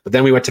that. But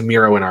then we went to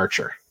Miro and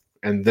Archer,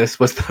 and this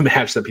was the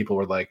match that people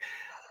were like,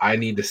 I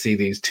need to see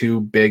these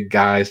two big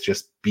guys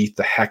just beat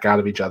the heck out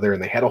of each other.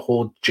 And they had a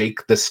whole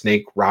Jake the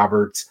Snake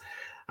Roberts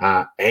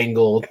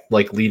angle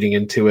like leading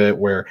into it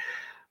where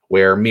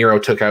Miro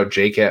took out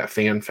Jake at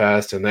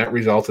FanFest, and that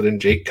resulted in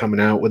Jake coming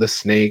out with a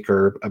snake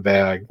or a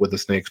bag with a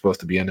snake supposed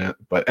to be in it.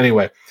 But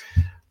anyway,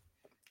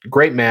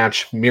 great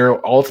match.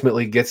 Miro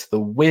ultimately gets the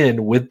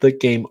win with the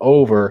game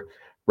over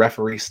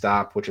referee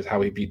stop, which is how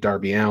he beat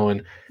Darby Allin,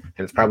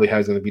 and it's probably how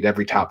he's going to beat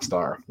every top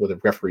star with a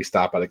referee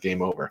stop at a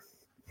game over.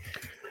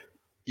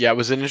 Yeah, it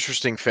was an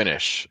interesting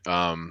finish.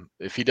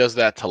 If he does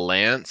that to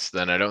Lance,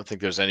 then I don't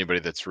think there's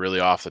anybody that's really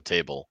off the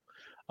table.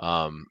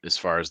 As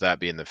far as that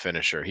being the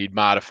finisher, he'd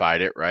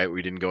modified it, right?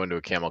 We didn't go into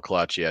a camel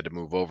clutch. He had to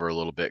move over a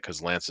little bit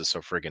because Lance is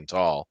so friggin'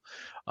 tall.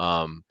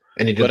 And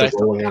he did the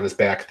rolling on his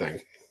back thing.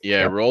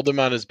 Yeah, yep. Rolled him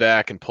on his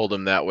back and pulled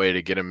him that way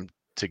to get him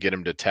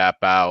to tap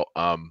out.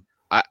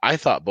 I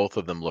thought both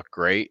of them looked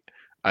great.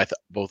 I thought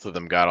both of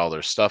them got all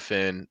their stuff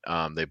in.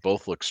 They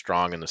both look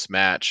strong in this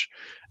match,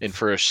 and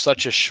for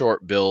such a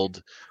short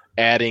build,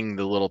 adding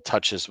the little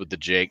touches with the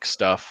Jake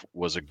stuff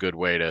was a good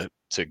way to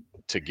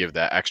give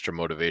that extra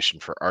motivation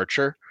for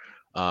Archer.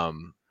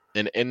 And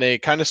they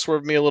kind of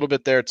swerved me a little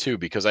bit there too,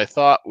 because I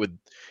thought with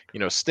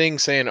Sting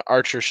saying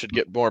Archer should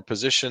get more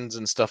positions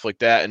and stuff like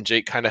that, and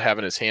Jake kind of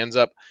having his hands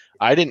up,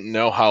 I didn't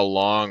know how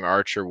long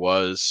Archer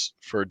was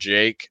for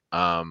Jake.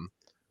 I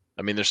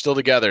mean, they're still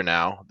together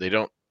now.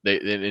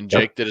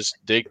 Jake did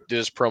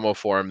his promo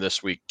for him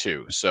this week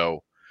too.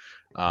 So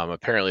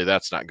apparently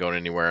that's not going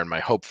anywhere. And my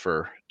hope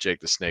for Jake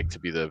the Snake to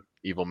be the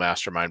evil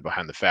mastermind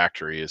behind the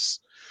factory is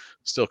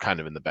still kind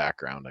of in the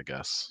background, I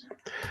guess.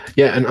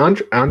 Yeah, and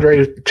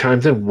Andre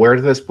chimes in. Where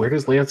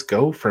does Lance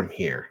go from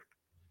here?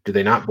 Do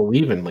they not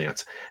believe in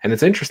Lance? And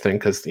it's interesting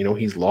because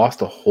he's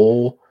lost a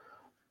whole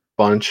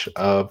bunch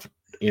of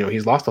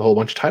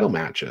title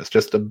matches,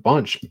 just a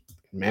bunch,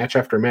 match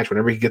after match.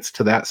 Whenever he gets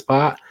to that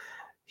spot,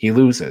 he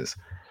loses.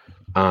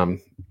 And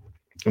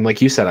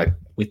like you said,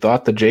 we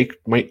thought the Jake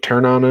might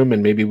turn on him,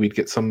 and maybe we'd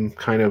get some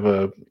kind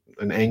of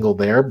an angle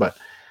there. But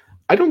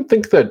I don't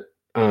think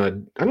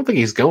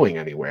he's going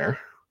anywhere.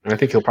 And I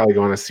think he'll probably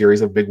go on a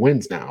series of big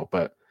wins now.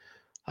 But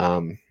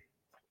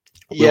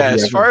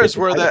as far as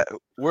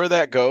where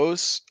that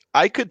goes,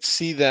 I could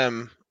see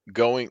them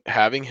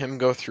having him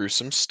go through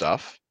some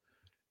stuff,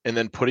 and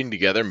then putting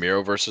together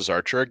Miro versus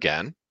Archer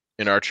again,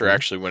 and Archer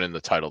actually winning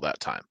the title that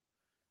time.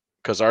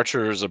 Because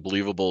Archer is a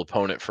believable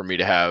opponent for me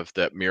to have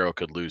that Miro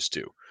could lose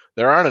to.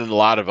 There aren't a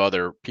lot of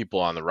other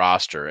people on the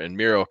roster, and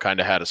Miro kind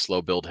of had a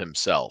slow build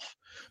himself.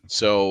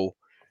 So,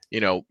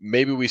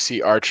 maybe we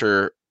see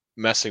Archer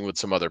messing with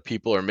some other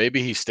people, or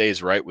maybe he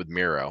stays right with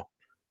Miro,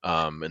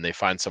 and they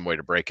find some way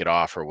to break it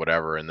off or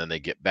whatever, and then they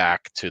get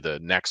back to the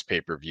next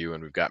pay-per-view,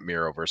 and we've got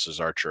Miro versus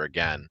Archer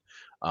again.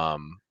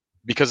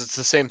 Because it's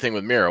the same thing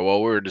with Miro.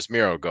 Well, where does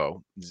Miro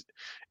go?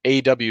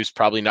 AEW is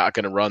probably not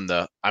going to run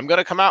I'm going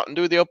to come out and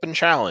do the open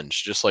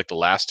challenge just like the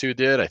last two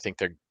did. I think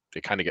they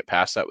kind of get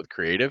past that with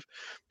creative,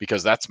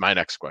 because that's my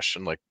next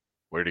question. Like,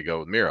 where do you go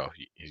with Miro?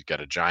 He's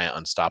got a giant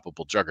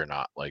unstoppable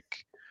juggernaut. Like,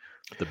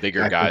 the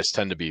bigger guys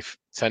tend to be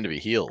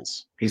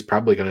heels. He's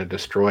probably going to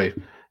destroy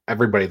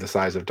everybody the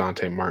size of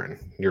Dante Martin.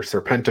 Your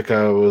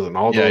Serpenticos and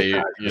all those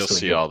guys. You'll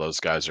see all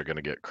those guys are going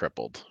to get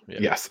crippled. Yeah.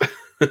 Yes.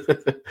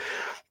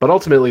 But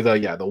ultimately,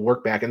 they'll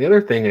work back. And the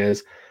other thing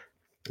is,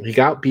 he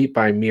got beat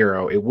by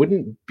Miro. It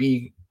wouldn't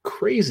be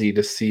crazy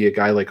to see a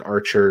guy like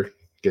Archer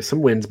get some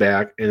wins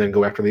back and then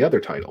go after the other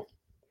title.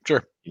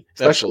 Sure.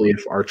 Especially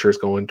if Archer's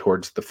going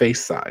towards the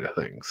face side of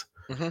things.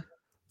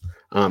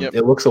 Mm-hmm. Yep.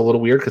 It looks a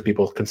little weird because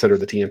people consider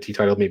the TNT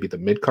title maybe the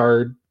mid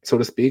card, so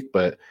to speak,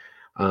 but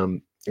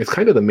it's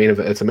kind of the main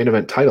event. It's a main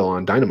event title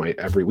on Dynamite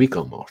every week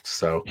almost.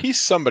 So He's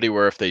somebody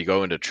where if they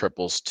go into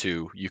triples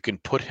too, you can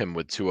put him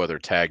with two other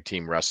tag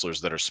team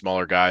wrestlers that are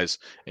smaller guys,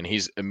 and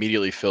he's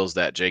immediately fills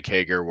that Jake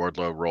Hager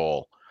Wardlow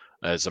role.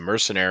 As a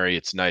mercenary,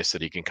 it's nice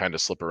that he can kind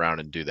of slip around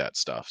and do that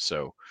stuff.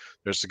 So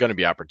there's going to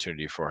be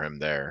opportunity for him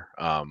there.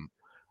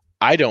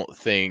 I don't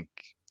think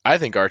I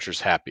think Archer's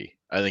happy.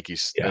 I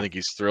yeah, think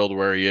he's thrilled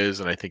where he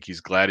is, and I think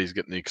he's glad he's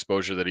getting the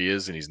exposure that he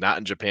is, and he's not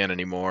in Japan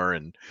anymore.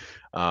 And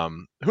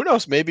who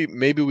knows? Maybe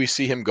we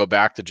see him go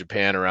back to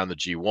Japan around the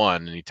G1,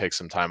 and he takes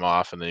some time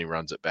off, and then he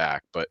runs it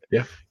back. But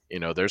yeah,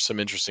 there's some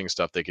interesting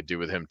stuff they could do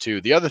with him too.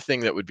 The other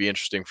thing that would be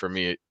interesting for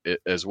me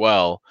as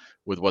well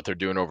with what they're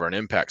doing over on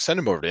Impact, send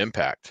him over to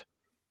Impact.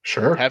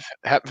 sure. Have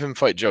him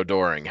fight Joe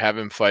Doring. Have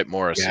him fight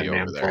Morrissey over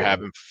Madman there. Have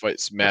Fulton. him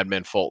fight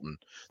Madman Fulton.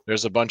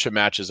 There's a bunch of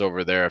matches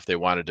over there if they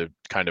wanted to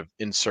kind of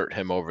insert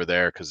him over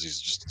there because he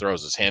just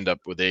throws his hand up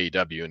with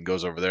AEW and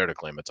goes over there to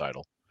claim a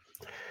title.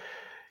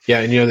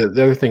 Yeah, and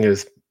the other thing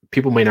is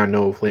people may not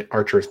know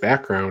Archer's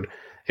background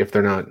if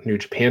they're not New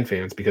Japan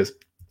fans because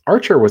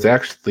Archer was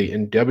actually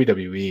in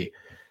WWE.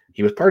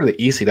 He was part of the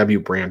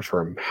ECW brand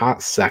for a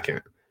hot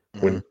second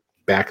Mm-hmm. when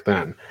back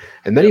then.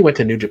 And then he went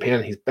to New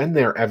Japan. He's been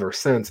there ever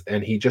since,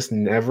 and he just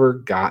never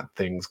got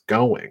things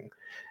going.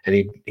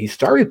 And he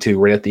started to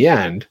right at the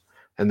end,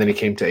 and then he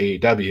came to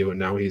AEW, and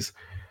now he's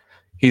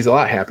a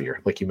lot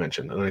happier, like you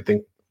mentioned. And I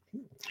think,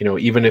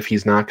 even if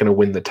he's not going to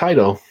win the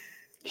title,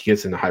 he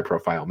gets into high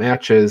profile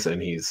matches and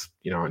he's,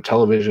 on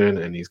television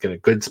and he's in a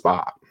good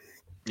spot.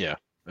 Yeah,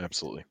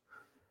 absolutely.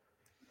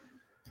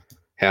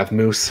 Have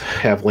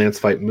Lance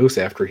fight Moose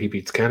after he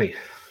beats Kenny.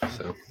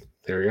 So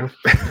there you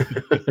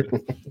go.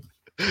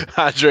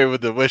 Andre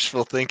with the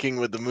wishful thinking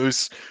with the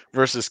Moose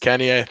versus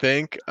Kenny, I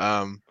think.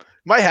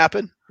 Might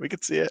happen. We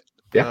could see it.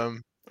 Yeah.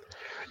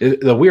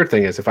 The weird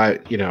thing is if I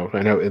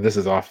know this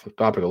is off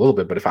topic a little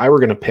bit, but if I were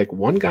going to pick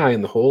one guy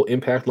in the whole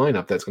Impact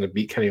lineup that's going to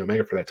beat Kenny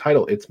Omega for that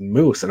title, it's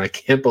Moose. And I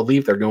can't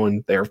believe they're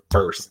going there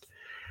first.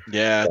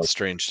 Yeah, it's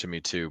strange to me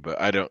too, but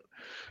I don't,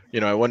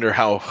 I wonder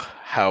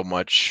how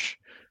much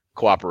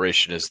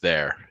cooperation is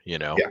there,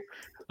 Yeah.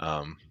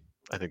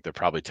 I think they're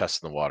probably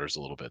testing the waters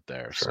a little bit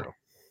there.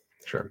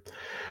 Sure.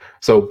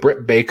 So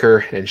Britt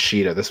Baker and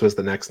Sheeta, this was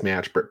the next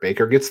match. Britt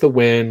Baker gets the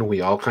win.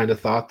 We all kind of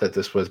thought that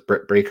this was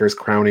Britt Baker's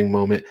crowning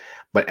moment.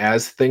 But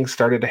as things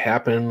started to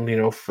happen,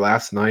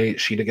 last night,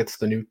 Sheeta gets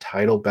the new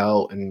title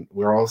belt, and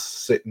we're all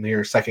sitting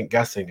here second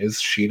guessing, is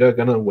Sheeta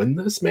going to win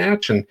this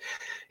match? And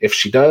if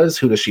she does,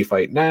 who does she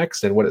fight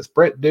next? And what does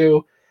Britt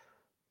do?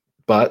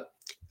 But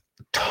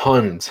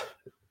tons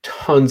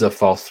of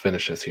false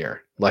finishes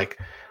here. Like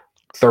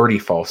 30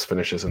 false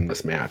finishes in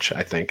this match,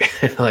 I think.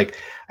 Like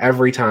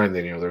every time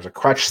that there's a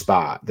crutch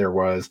spot, there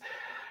was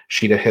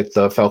Sheeta hit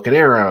the Falcon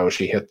Arrow,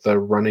 she hit the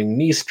running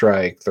knee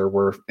strike, there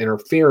were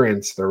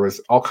interference, there was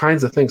all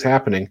kinds of things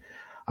happening.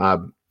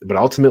 But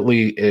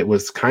ultimately it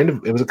was kind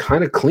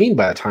of clean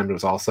by the time it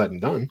was all said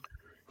and done.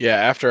 Yeah,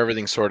 after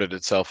everything sorted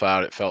itself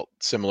out, it felt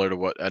similar to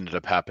what ended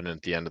up happening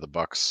at the end of the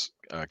Bucks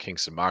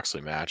Kingston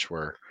Moxley match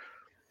where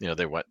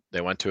they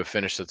went to a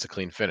finish that's a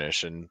clean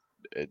finish. And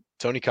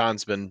Tony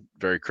Khan's been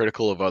very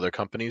critical of other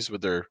companies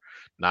with their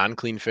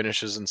non-clean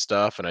finishes and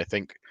stuff. And I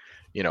think,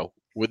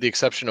 with the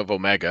exception of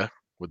Omega,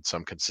 with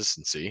some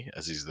consistency,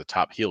 as he's the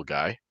top heel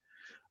guy,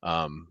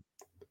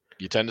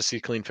 you tend to see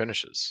clean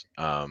finishes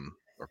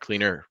or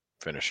cleaner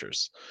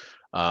finishers.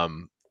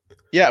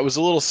 Yeah, it was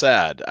a little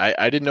sad.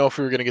 I didn't know if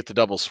we were going to get the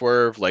double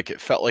swerve. Like it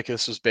felt like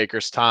this was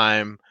Baker's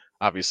time.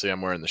 Obviously,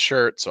 I'm wearing the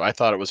shirt, so I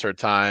thought it was her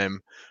time.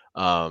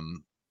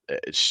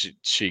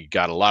 She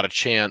got a lot of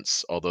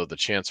chance, although the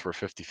chants were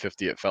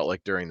 50-50, it felt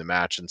like during the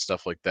match and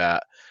stuff like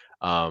that.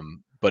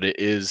 But it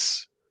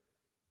is,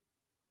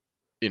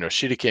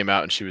 Sheeta came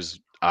out and she was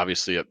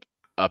obviously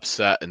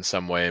upset in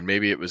some way, and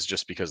maybe it was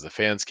just because the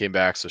fans came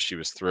back, so she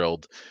was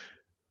thrilled.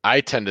 I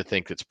tend to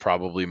think it's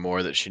probably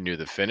more that she knew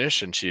the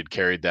finish and she had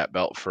carried that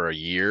belt for a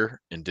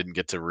year and didn't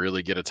get to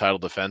really get a title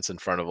defense in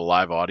front of a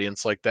live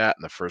audience like that.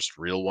 And the first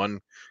real one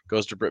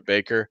goes to Britt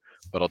Baker.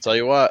 But I'll tell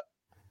you what,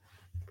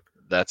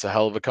 that's a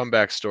hell of a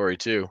comeback story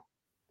too.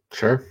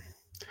 Sure.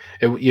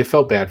 You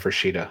felt bad for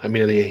Sheeta. I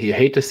mean, you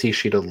hate to see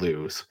Sheeta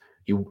lose.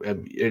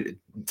 It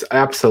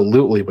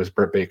absolutely was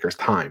Britt Baker's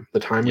time. The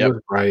timing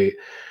was right.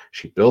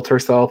 She built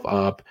herself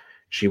up.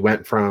 She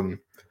went from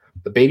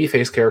the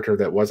babyface character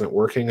that wasn't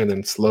working and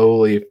then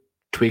slowly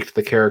tweaked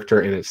the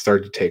character and it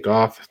started to take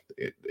off.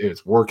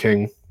 It's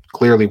working,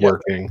 clearly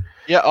working.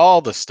 Yeah,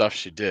 all the stuff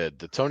she did,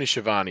 the Tony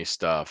Schiavone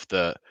stuff,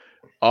 the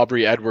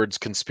Aubrey Edwards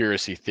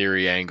conspiracy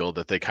theory angle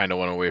that they kind of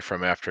went away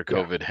from after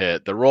COVID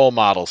hit, the role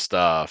model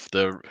stuff,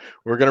 we're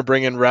going to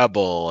bring in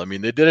Rebel. I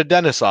mean, they did a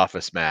dentist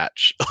office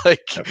match.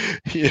 Like,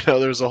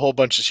 there's a whole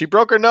bunch she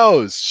broke her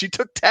nose. She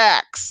took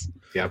tax.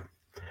 Yep.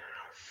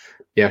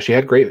 Yeah, she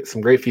had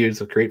some great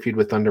feuds, a great feud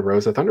with Thunder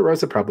Rosa. Thunder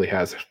Rosa probably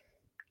has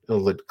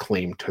a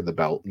claim to the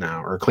belt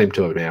now or claim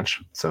to a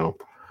match. So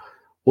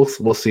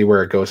we'll see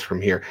where it goes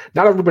from here.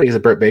 Not everybody's a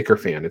Britt Baker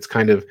fan. It's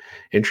kind of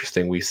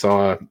interesting. We've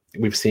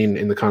seen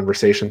in the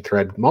conversation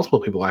thread multiple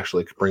people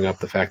actually bring up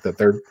the fact that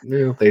they're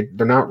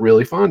not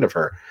really fond of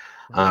her.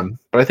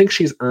 But I think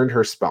she's earned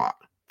her spot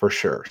for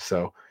sure.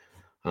 So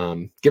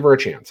give her a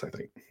chance, I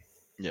think.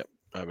 Yep,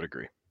 I would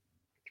agree.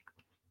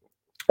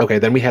 Okay,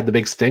 then we had the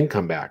big Sting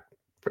come back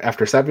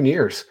after 7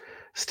 years.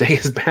 Sting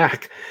is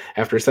back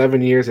after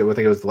 7 years. I think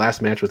it was the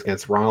last match was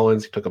against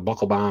Rollins. He took a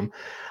buckle bomb.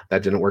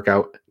 That didn't work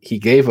out. He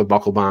gave a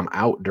buckle bomb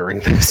out during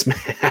this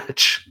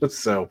match.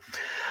 So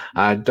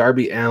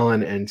Darby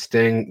Allin and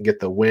Sting get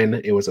the win.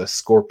 It was a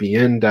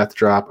Scorpion death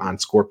drop on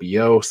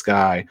Scorpio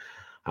Sky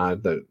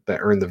that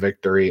earned the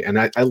victory. And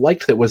I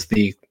liked that it was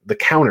the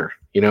counter.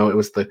 You know, it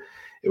was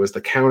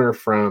the counter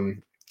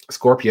from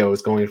Scorpio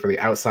was going for the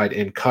outside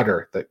in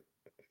cutter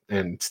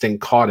and Sting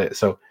caught it.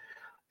 So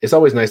it's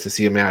always nice to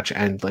see a match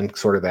end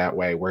sort of that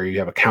way where you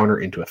have a counter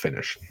into a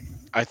finish.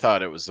 I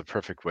thought it was the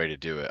perfect way to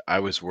do it. I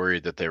was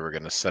worried that they were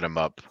going to set him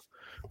up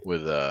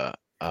with a.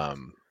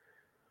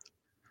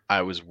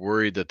 I was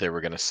worried that they were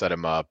going to set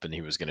him up and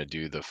he was going to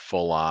do the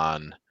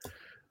full-on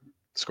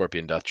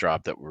Scorpion Death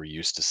Drop that we're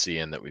used to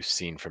seeing, that we've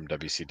seen from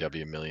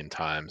WCW a million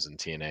times and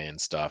TNA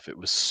and stuff. It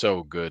was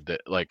so good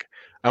that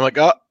I'm like,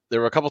 oh, there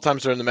were a couple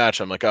times during the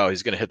match I'm like, oh,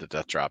 he's going to hit the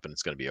Death Drop and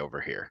it's going to be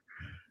over here.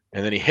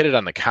 And then he hit it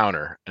on the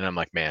counter, and I'm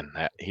like, man,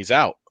 he's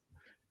out.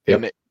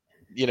 Yep.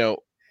 And,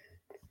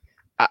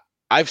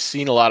 I've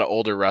seen a lot of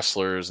older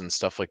wrestlers and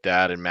stuff like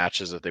that in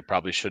matches that they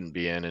probably shouldn't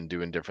be in and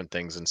doing different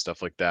things and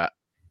stuff like that.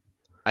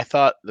 I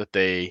thought that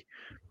they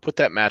put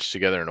that match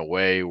together in a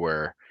way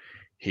where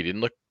he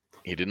didn't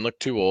look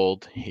too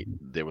old.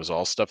 There was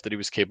all stuff that he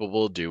was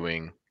capable of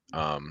doing.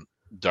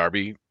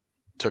 Darby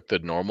took the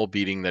normal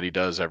beating that he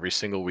does every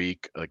single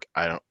week. Like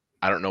I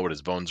don't know what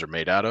his bones are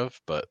made out of,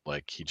 but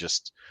like he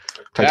just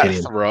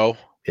Titanium.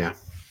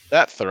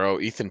 That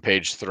throw, Ethan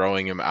Page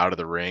throwing him out of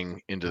the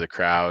ring into the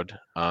crowd.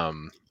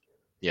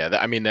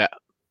 That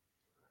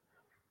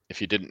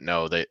if you didn't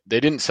know, they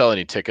didn't sell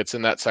any tickets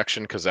in that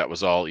section because that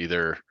was all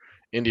either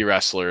indie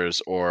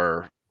wrestlers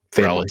or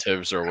family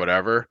relatives or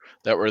whatever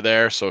that were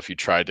there. So if you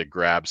tried to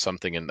grab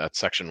something in that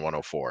section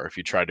 104, if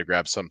you tried to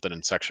grab something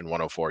in section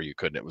 104, you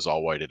couldn't. It was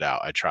all whited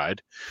out. I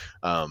tried.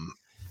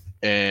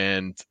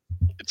 And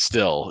it's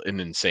still an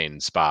insane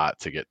spot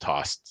to get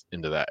tossed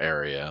into that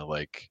area.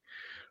 Like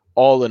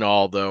all in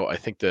all, though, I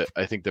think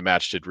the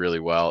match did really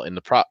well. And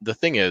the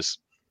thing is,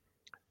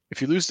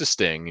 if you lose to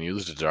Sting and you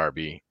lose to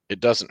Darby, it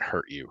doesn't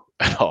hurt you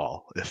at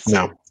all. It's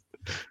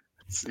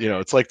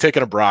like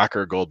taking a Brock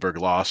or Goldberg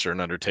loss or an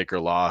Undertaker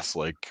loss.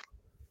 Like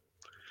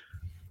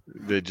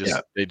they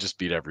just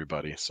beat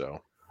everybody. So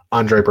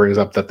Andre brings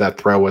up that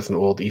throw was an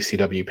old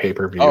ECW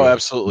pay-per-view. Oh,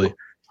 absolutely.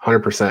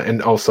 100%.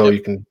 And also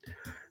you can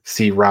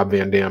see Rob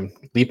Van Dam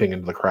leaping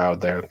into the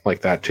crowd there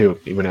like that too.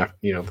 Even after,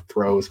 the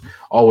throws,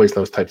 always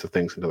those types of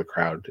things into the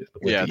crowd.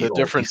 Yeah. The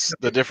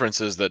difference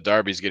is that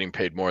Darby's getting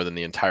paid more than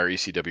the entire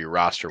ECW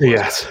roster was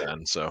back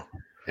then. So,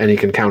 and you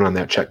can count on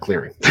that check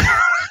clearing.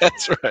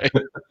 That's right.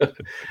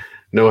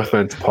 No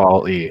offense,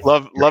 Paul E.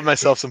 Love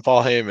myself some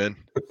Paul Heyman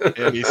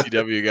and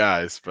ECW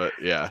guys, but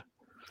yeah.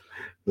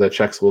 The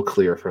checks will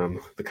clear from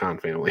the Khan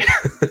family.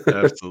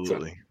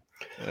 Absolutely.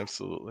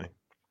 Absolutely.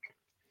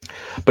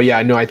 But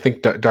yeah, no, I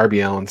think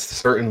Darby Allin's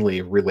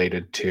certainly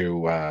related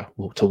to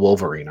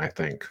Wolverine, I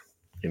think.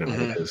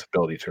 His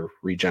ability to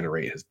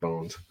regenerate his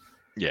bones.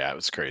 Yeah, it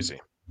was crazy.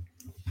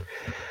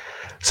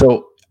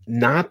 So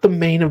not the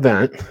main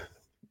event.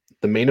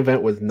 The main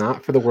event was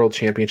not for the World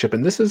Championship,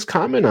 and this is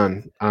common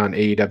on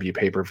AEW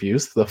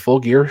pay-per-views. The Full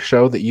Gear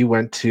show that you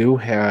went to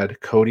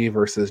had Cody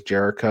versus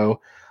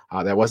Jericho.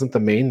 That wasn't the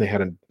main. They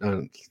had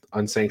an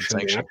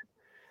unsanctioned match.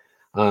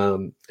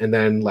 And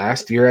then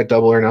last year at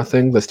Double or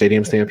Nothing, the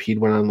Stadium Stampede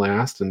went on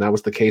last, and that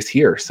was the case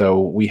here.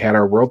 So we had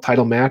our world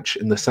title match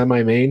in the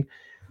semi-main.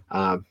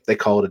 They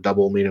call it a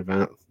double main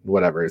event.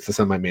 Whatever. It's the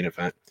semi-main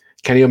event.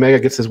 Kenny Omega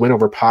gets his win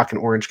over Pac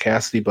and Orange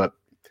Cassidy, but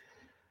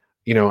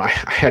I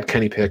had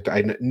Kenny picked.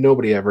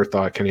 Nobody ever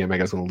thought Kenny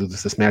Omega was going to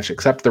lose this match,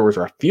 except there was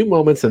a few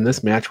moments in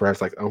this match where I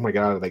was like, oh my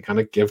God, are they going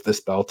to give this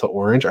belt to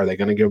Orange? Are they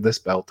going to give this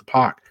belt to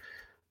Pac?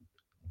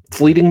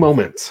 Fleeting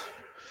moments.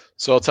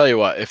 So I'll tell you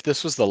what, if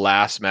this was the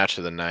last match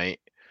of the night,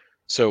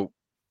 so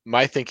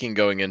my thinking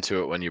going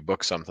into it when you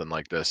book something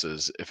like this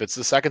is if it's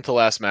the second to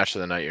last match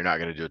of the night, you're not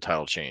going to do a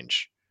title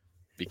change.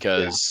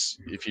 Because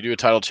if you do a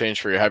title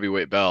change for your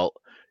heavyweight belt,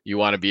 you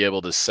want to be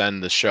able to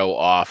send the show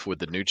off with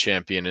the new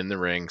champion in the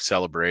ring,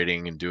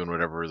 celebrating and doing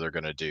whatever they're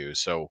going to do.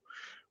 So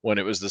when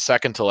it was the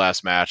second to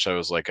last match, I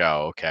was like,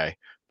 oh, okay.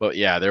 But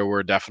yeah, there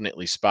were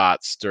definitely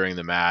spots during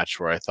the match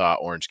where I thought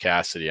Orange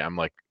Cassidy, I'm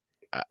like,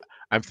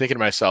 I'm thinking to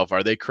myself,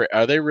 are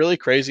they really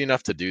crazy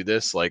enough to do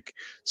this? Like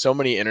so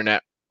many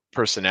internet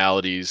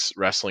personalities,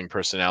 wrestling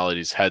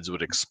personalities, heads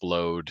would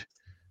explode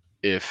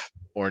if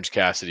Orange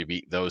Cassidy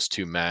beat those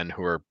two men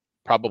who are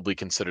probably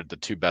considered the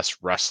two best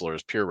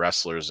wrestlers, pure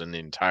wrestlers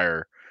in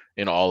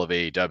all of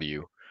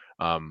AEW.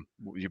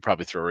 You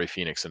probably throw Ray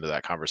Phoenix into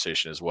that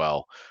conversation as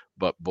well.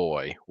 But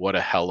boy, what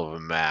a hell of a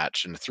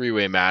match. And a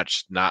three-way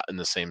match, not in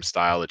the same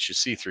style that you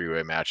see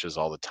three-way matches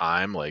all the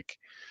time. Like,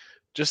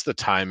 just the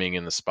timing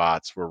and the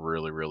spots were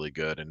really, really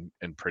good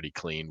and pretty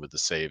clean with the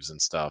saves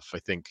and stuff. I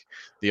think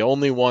the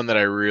only one that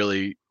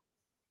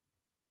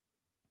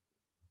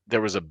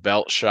there was a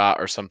belt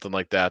shot or something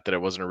like that I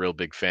wasn't a real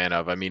big fan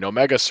of. I mean,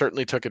 Omega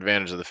certainly took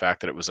advantage of the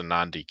fact that it was a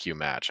non-DQ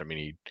match. I mean,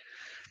 he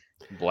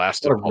What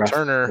blasted a Paul ref!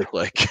 Turner.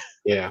 Like,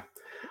 Yeah,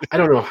 I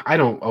don't know. I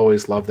don't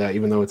always love that,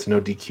 even though it's no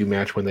DQ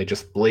match when they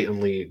just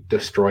blatantly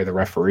destroy the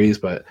referees.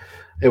 But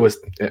it was,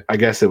 I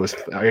guess it was.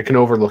 I can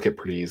overlook it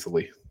pretty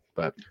easily.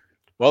 But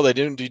well, they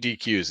didn't do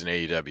DQs in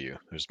AEW.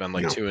 There's been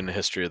like no, 2 in the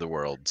history of the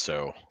world.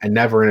 So, and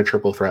never in a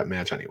triple threat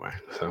match anyway.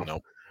 So,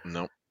 nope,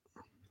 nope.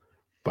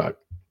 but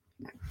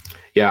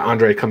yeah,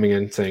 Andre coming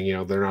in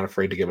saying, they're not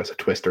afraid to give us a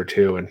twist or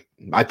two, and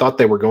I thought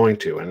they were going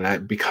to,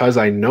 and because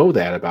I know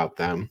that about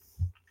them,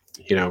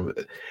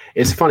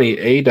 it's funny.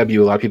 AEW,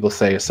 a lot of people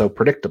say, is so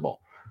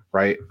predictable,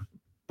 right?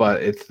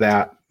 But it's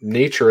that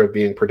nature of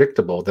being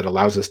predictable that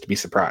allows us to be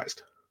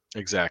surprised.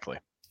 Exactly.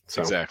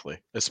 So, Exactly.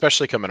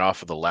 Especially coming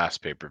off of the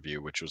last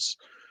pay-per-view, which was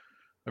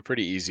a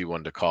pretty easy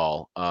one to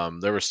call.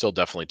 There were still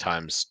definitely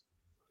times.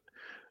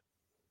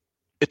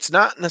 It's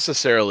not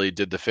necessarily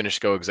did the finish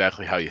go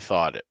exactly how you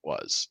thought it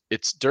was.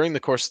 It's during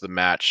the course of the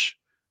match,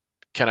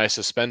 can I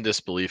suspend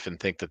disbelief and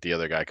think that the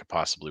other guy could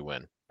possibly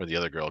win or the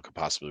other girl could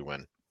possibly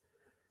win?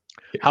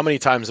 yeah, How many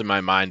times in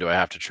my mind do I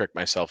have to trick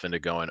myself into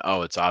going,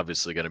 oh, it's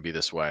obviously going to be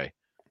this way,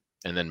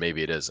 and then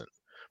maybe it isn't?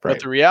 But right,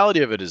 the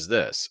reality of it is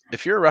this: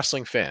 if you're a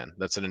wrestling fan,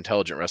 that's an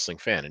intelligent wrestling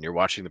fan, and you're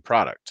watching the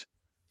product,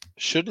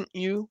 shouldn't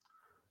you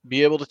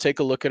be able to take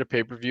a look at a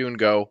pay-per-view and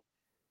go,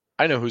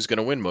 I know who's going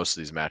to win most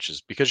of these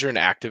matches because you're an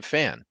active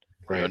fan.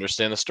 You right.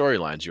 understand the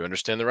storylines, you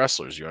understand the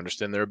wrestlers, you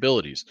understand their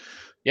abilities.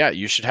 Yeah,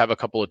 you should have a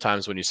couple of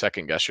times when you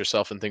second guess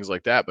yourself and things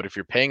like that. But if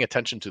you're paying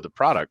attention to the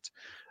product,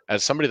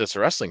 as somebody that's a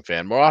wrestling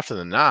fan, more often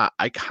than not,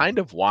 I kind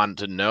of want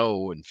to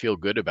know and feel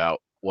good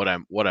about what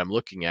I'm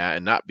looking at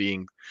and not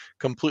being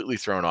completely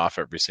thrown off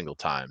every single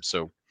time.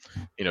 So,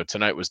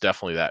 tonight was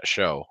definitely that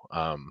show.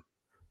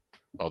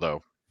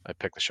 Although I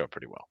picked the show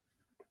pretty well.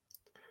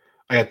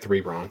 I had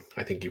 3 wrong.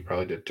 I think you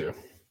probably did too.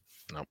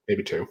 No,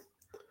 Maybe 2.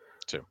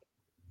 two.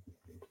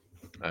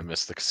 I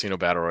missed the Casino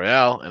Battle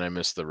Royale and I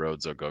missed the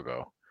Rhodes A Go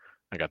Go.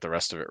 I got the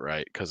rest of it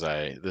right because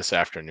this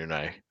afternoon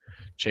I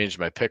changed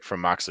my pick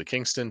from Moxley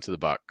Kingston to the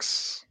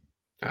Bucks.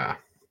 Ah,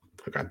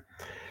 okay.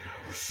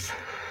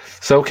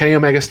 So Kenny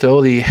Omega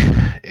still the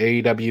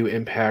AEW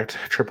Impact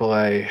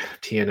AAA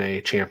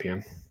TNA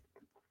champion.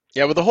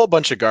 Yeah, with a whole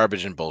bunch of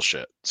garbage and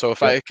bullshit. So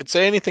if Yep. I could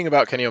say anything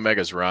about Kenny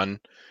Omega's run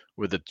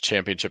with the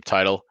championship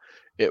title,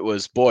 it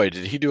was, boy,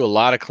 did he do a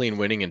lot of clean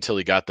winning until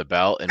he got the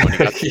belt. And when he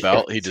got the Yeah,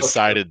 belt, he so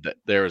decided that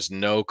there is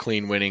no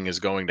clean winning is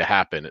going to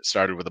happen. It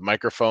started with a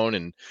microphone,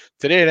 and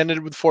today it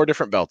ended with 4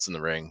 different belts in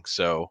the ring.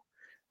 So,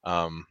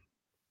 I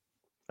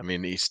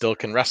mean, he still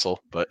can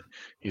wrestle, but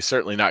he's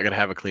certainly not going to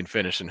have a clean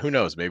finish. And who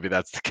knows? Maybe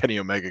that's the Kenny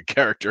Omega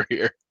character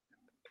here.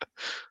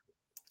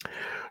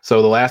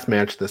 So the last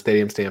match, the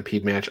Stadium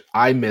Stampede match,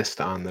 I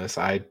missed on this.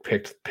 I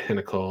picked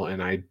Pinnacle,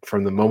 and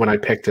from the moment I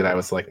picked it, I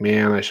was like,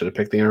 man, I should have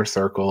picked the Inner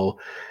Circle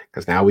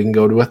because now we can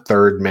go to a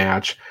third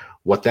match.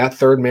 What that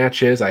third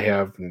match is, I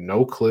have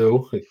no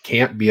clue. It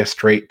can't be a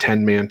straight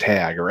 10-man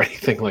tag or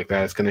anything like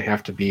that. It's going to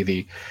have to be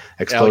the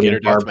exploding Alligator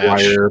death barbed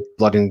match. wire,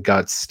 blood and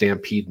guts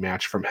stampede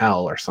match from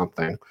hell or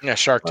something. Yeah,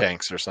 Shark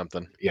Tanks or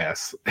something.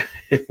 Yes.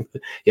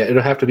 Yeah,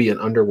 it'll have to be an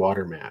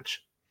underwater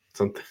match.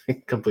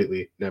 Something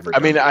completely never I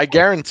done mean, I before.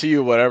 guarantee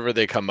you, whatever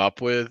they come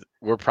up with,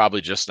 we're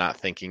probably just not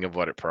thinking of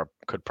what it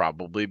could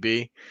probably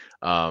be.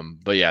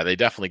 But yeah, they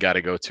definitely got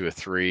to go to a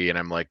 3. And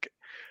I'm like,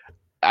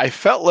 I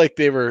felt like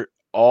they were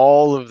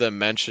all of them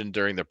mentioned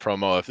during the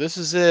promo. If this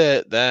is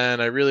it,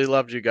 then I really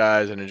loved you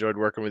guys and enjoyed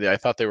working with you. I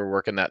thought they were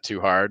working that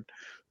too hard.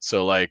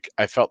 So like,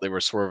 I felt they were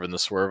swerving the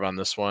swerve on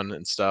this one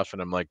and stuff.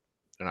 And I'm like,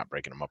 they're not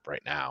breaking them up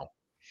right now.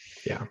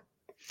 Yeah.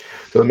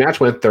 So the match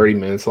went 30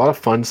 minutes. A lot of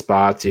fun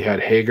spots. You had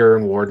Hager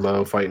and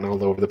Wardlow fighting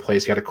all over the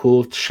place. You had a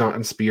cool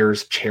Sean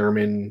Spears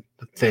chairman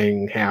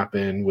thing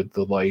happen with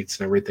the lights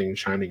and everything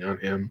shining on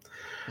him.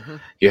 Mm-hmm.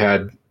 You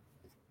had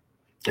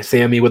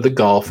Sammy with the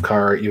golf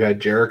cart. You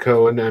had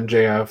Jericho and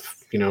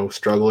MJF,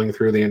 struggling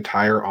through the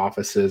entire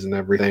offices and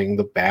everything.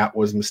 The bat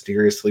was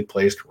mysteriously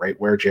placed right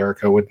where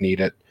Jericho would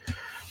need it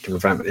to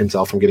prevent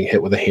himself from getting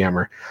hit with a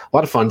hammer. A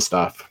lot of fun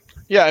stuff.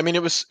 Yeah, I mean,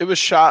 it was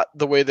shot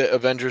the way that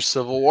Avengers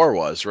Civil War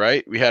was,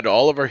 right? We had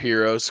all of our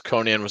heroes.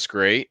 Conan was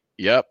great.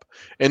 Yep.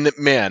 And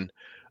man,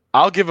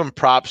 I'll give them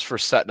props for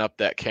setting up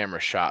that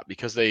camera shot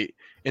because they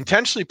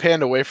intentionally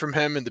panned away from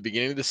him in the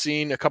beginning of the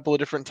scene a couple of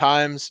different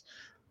times,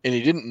 and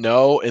he didn't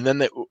know. And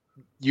then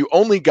you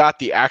only got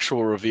the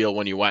actual reveal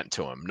when you went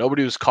to him.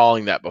 Nobody was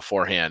calling that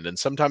beforehand, and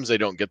sometimes they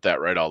don't get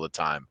that right all the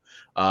time.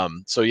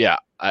 So yeah,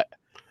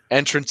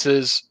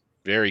 entrances,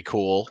 very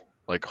cool.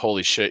 Like,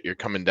 holy shit, you're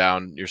coming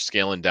down, you're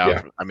scaling down.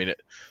 Yeah. I mean,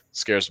 it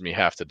scares me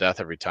half to death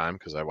every time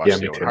because I watch Yeah,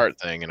 the me Owen too. Hart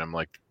thing, and I'm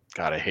like,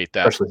 God, I hate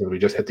that. Especially since we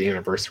just hit the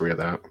anniversary of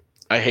that.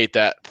 I hate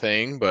that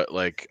thing, but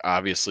like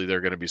obviously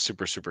they're going to be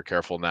super super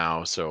careful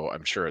now, so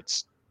I'm sure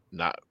it's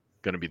not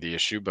going to be the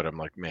issue. But I'm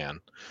like, man,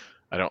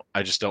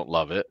 I just don't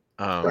love it.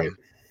 Right.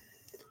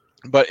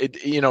 But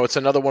it's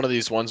another one of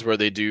these ones where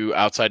they do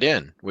outside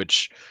in,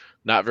 which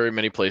not very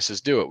many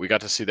places do it. We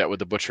got to see that with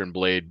the Butcher and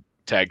Blade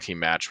tag team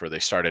match where they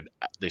started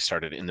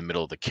in the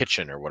middle of the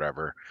kitchen or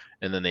whatever,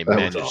 and then they That was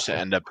managed to awesome.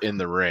 end up in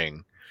the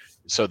ring.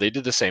 So they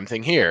did the same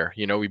thing here.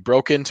 We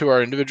broke into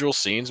our individual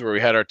scenes where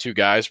we had our two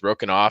guys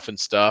broken off and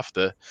stuff.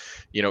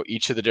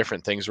 Each of the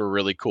different things were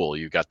really cool.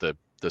 You got the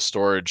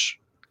storage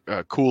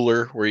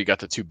cooler where you got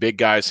the two big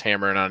guys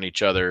hammering on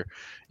each other.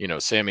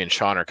 Sammy and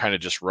Sean are kind of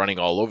just running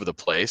all over the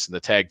place, and the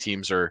tag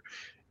teams are,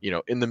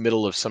 in the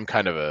middle of some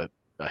kind of a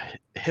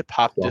hip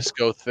hop Club.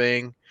 disco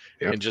thing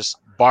Yep. and just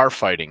bar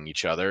fighting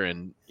each other.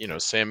 And,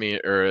 Sammy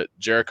or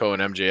Jericho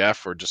and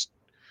MJF were just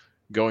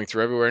going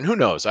through everywhere. And who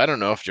knows? I don't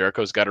know if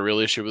Jericho's got a real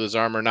issue with his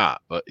arm or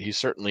not, but he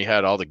certainly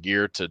had all the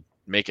gear to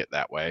make it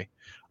that way.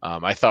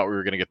 I thought we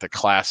were going to get the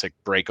classic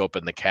break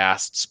open the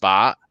cast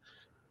spot,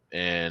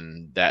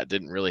 and that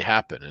didn't really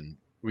happen. And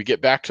we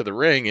get back to the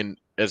ring, and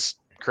as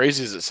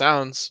crazy as it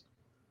sounds,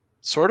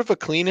 sort of a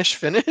cleanish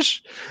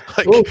finish.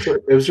 Well,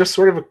 it was just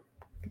sort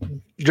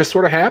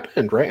of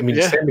happened, right? I mean,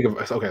 Yeah,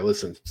 okay,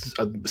 listen,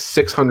 a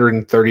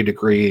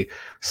 630-degree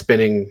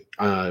spinning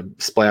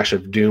splash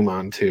of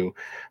doom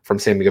from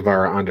Sammy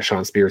Guevara onto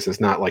Sean Spears is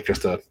not like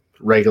just a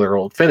regular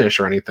old finish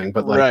or anything,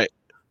 but right.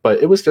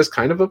 it was just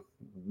kind of a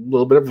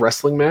little bit of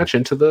wrestling match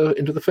into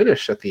the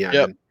finish at the end.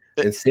 Yep.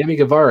 And Sammy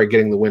Guevara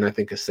getting the win, I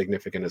think, is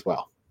significant as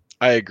well.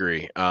 I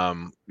agree.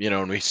 And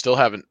we still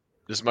haven't,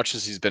 as much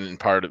as he's been in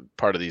part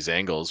of these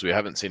angles, we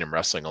haven't seen him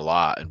wrestling a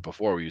lot. And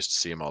before we used to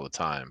see him all the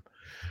time.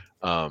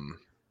 And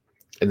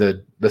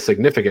the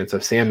significance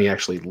of Sammy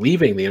actually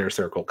leaving the inner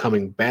circle,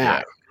 coming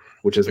back,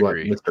 which is what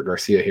Mr.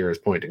 Garcia here is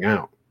pointing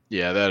out.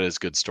 Yeah, that is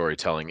good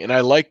storytelling. And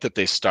I like that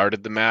they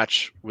started the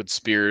match with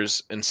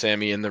Spears and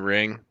Sammy in the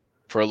ring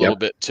for a little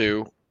bit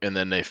too. And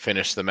then they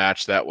finished the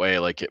match that way.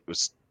 Like it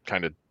was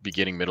kind of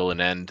beginning, middle, and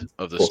end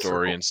of the Full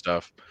story circle. and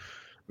stuff.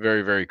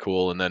 Very, very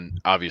cool. And then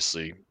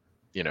obviously,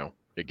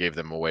 it gave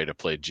them a way to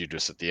play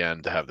Judas at the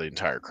end to have the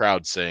entire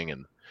crowd sing.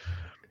 And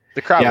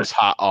the crowd was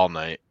hot all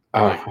night.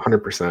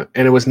 100%.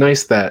 And it was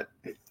nice that,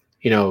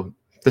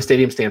 the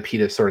Stadium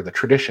Stampede is sort of the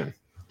tradition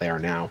there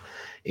now.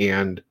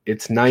 And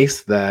it's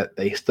nice that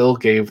they still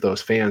gave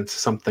those fans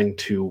something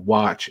to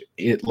watch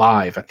it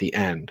live at the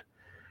end,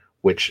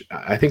 which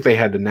I think they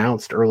had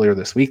announced earlier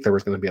this week there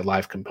was going to be a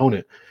live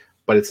component.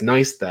 But it's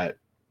nice that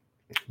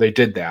they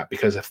did that,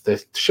 because if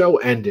the show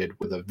ended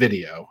with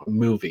a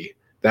movie,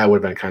 that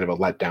would have been kind of a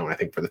letdown, I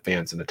think, for the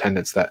fans in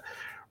attendance that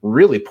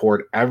really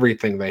poured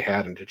everything they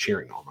had into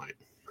cheering all night.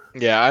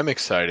 Yeah, I'm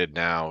excited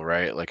now,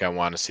 right? Like I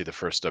want to see the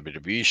first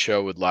WWE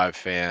show with live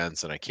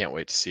fans, and I can't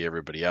wait to see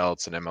everybody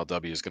else. And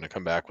MLW is going to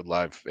come back with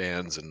live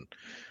fans, and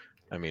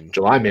I mean,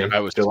 July, man.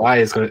 July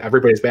is going to,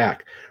 everybody's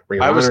back.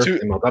 Ring of Honor,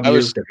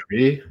 MLW,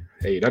 WWE,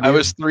 AEW. I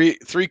was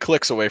three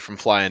clicks away from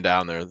flying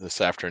down there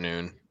this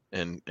afternoon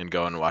and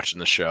going and watching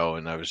the show,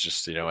 and I was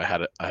just,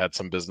 I had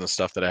some business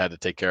stuff that I had to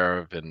take care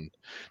of, and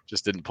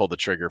just didn't pull the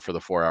trigger for the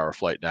 4-hour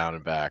flight down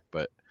and back.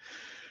 But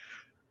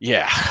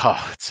yeah,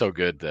 it's so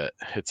good that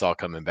it's all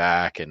coming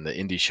back, and the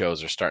indie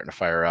shows are starting to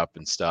fire up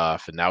and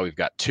stuff. And now we've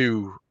got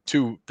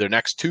their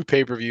next two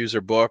pay-per-views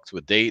are booked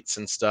with dates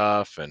and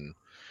stuff. And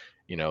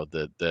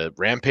the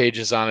Rampage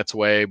is on its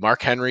way.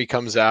 Mark Henry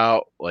comes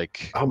out.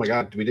 Like, oh my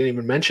God, we didn't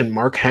even mention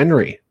Mark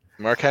Henry.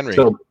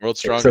 So, world's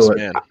strongest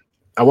man.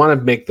 I want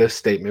to make this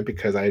statement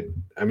because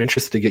I'm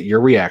interested to get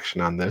your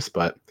reaction on this.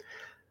 But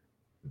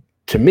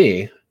to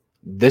me,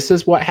 this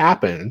is what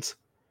happens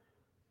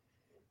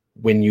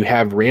when you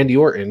have Randy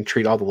Orton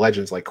treat all the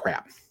legends like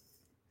crap.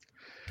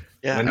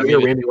 Yeah, I know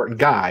you're a Randy Orton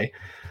guy,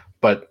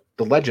 but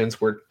the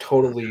legends were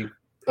totally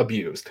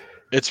abused.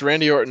 It's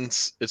Randy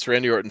Orton's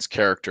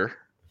character,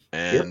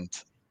 and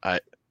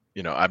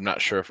I'm not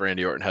sure if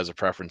Randy Orton has a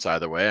preference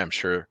either way. I'm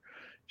sure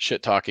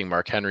shit talking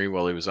Mark Henry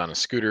while he was on a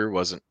scooter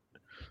wasn't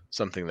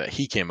something that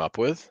he came up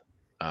with.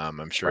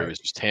 I'm sure he was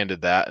just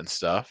handed that and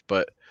stuff,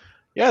 but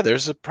yeah,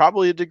 there's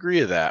probably a degree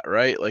of that,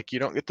 right? Like you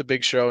don't get the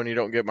big show and you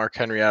don't get Mark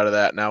Henry out of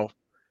that. Now,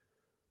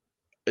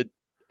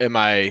 am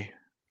I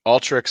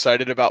ultra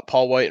excited about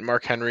Paul White and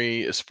Mark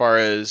Henry as far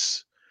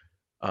as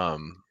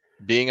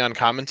being on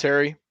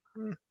commentary?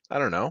 I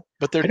don't know,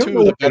 but they're two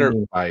of the better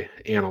by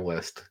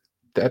analyst.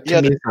 That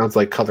to me sounds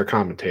like color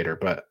commentator,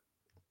 but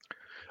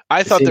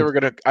I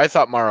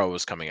thought Morrow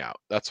was coming out.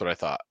 That's what I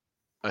thought.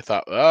 I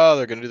thought, oh,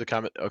 they're gonna do the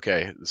comment.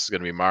 Okay, this is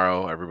gonna be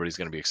Morrow. Everybody's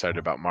gonna be excited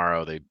about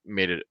Morrow. They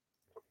made it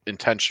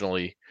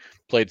intentionally,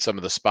 played some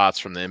of the spots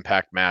from the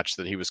Impact match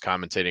that he was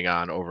commentating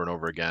on over and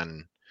over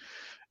again.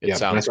 It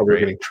sounds great. We were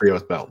getting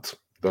trios belts.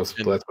 That's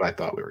what I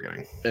thought we were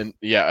getting. And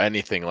yeah,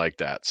 anything like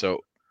that. So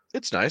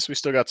it's nice. We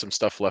still got some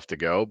stuff left to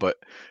go, but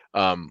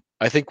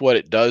I think what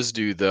it does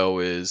do though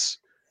is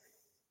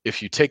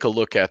if you take a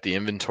look at the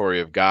inventory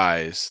of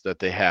guys that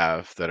they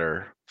have that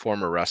are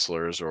former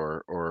wrestlers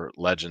or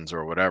legends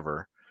or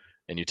whatever,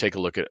 and you take a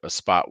look at a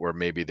spot where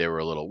maybe they were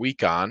a little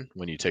weak on,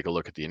 when you take a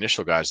look at the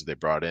initial guys that they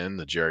brought in,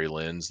 the Jerry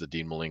Lynn's, the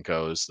Dean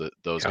Malenkos,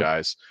 those Yep.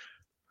 guys,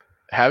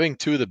 having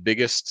two of the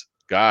biggest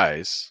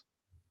guys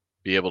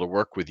be able to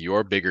work with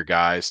your bigger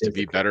guys to It's a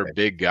be good better thing.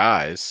 big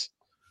guys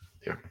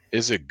Yeah.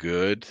 is a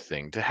good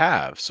thing to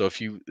have. So if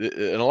you,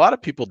 and a lot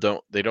of people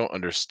don't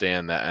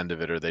understand that end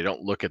of it, or they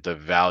don't look at the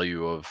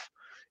value of,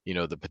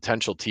 the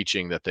potential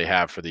teaching that they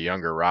have for the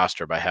younger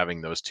roster by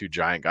having those two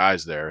giant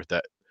guys there.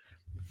 That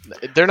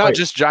they're not Right.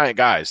 just giant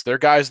guys; they're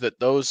guys that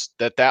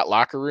that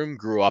locker room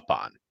grew up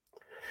on.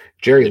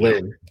 Jerry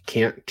Lynn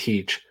can't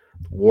teach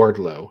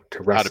Wardlow to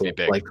How to wrestle be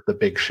big. like the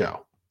Big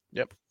Show.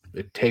 Yep.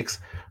 It takes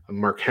a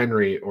Mark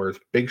Henry or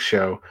Big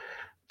Show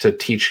to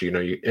teach, and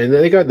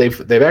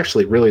they've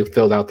actually really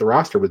filled out the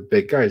roster with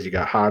big guys. You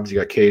got Hobbs, you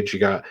got Cage, you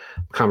got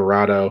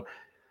Camarado,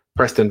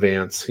 Preston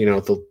Vance.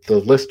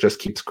 The list just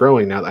keeps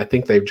growing. Now I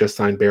think they've just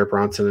signed Bear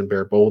Bronson and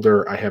Bear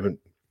Boulder. I haven't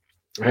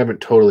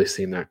totally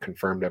seen that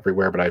confirmed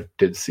everywhere, but I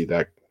did see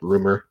that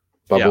rumor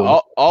bubbling. Yeah,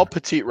 all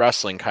petite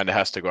wrestling kind of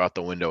has to go out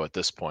the window at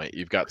this point.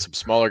 You've got some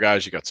smaller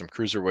guys, you got some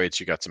cruiserweights,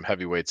 you got some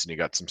heavyweights, and you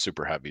got some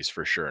super heavies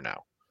for sure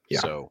now. Yeah.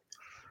 So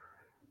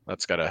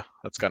that's gotta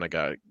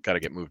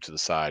get moved to the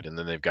side, and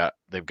then they've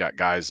got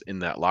guys in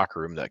that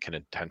locker room that can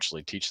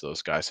intentionally teach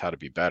those guys how to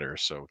be better.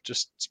 So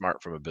just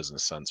smart from a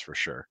business sense for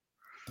sure.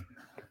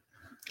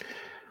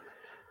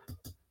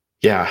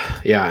 Yeah,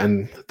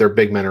 and their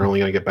big men are only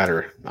going to get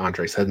better,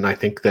 Andre said. And I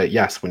think that,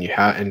 yes, when you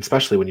have, and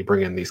especially when you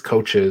bring in these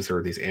coaches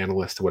or these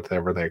analysts,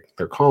 whatever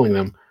they're calling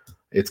them,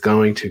 it's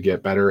going to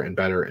get better and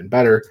better and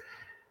better.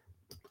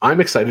 I'm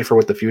excited for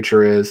what the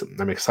future is.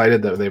 I'm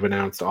excited that they've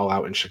announced All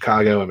Out in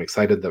Chicago. I'm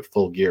excited that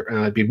Full Gear, and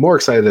I'd be more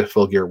excited if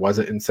Full Gear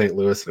wasn't in St.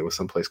 Louis and it was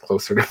someplace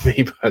closer to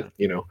me, but,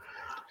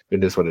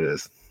 it is what it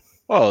is.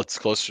 Well, it's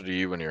closer to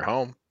you when you're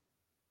home.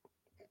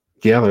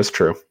 Yeah, that's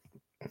true.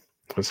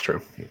 That's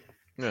true.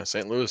 Yeah,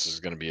 St. Louis is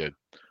going to be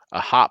a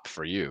hop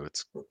for you.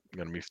 It's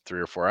going to be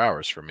 3 or 4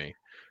 hours for me.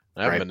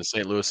 I haven't been to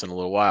St. Louis in a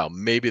little while.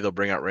 Maybe they'll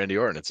bring out Randy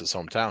Orton. It's his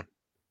hometown.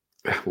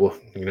 Well,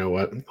 you know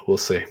what? We'll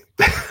see.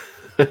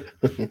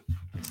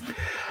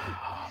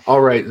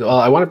 All right. Well,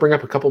 I want to bring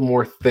up a couple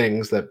more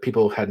things that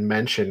people had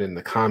mentioned in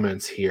the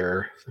comments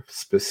here.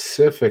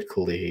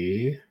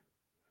 Specifically,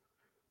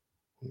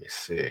 let me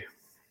see.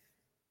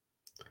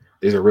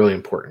 These are really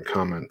important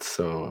comments,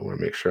 so I want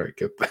to make sure I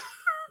get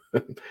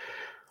that.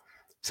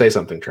 Say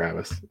something,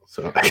 Travis.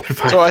 So I can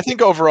find. So I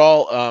think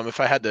overall, if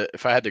I had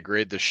to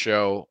grade the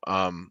show,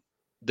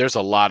 there's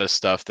a lot of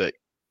stuff that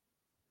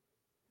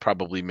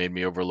probably made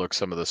me overlook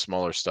some of the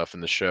smaller stuff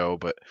in the show,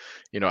 but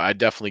I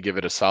definitely give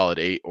it a solid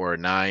 8 or a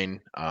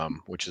 9,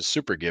 which is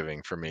super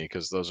giving for me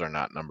because those are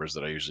not numbers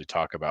that I usually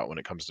talk about when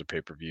it comes to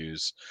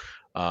pay-per-views.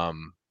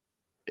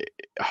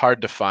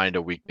 Hard to find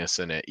a weakness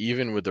in it,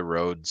 even with the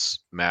Rhodes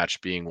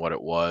match being what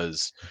it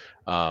was.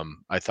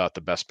 I thought the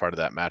best part of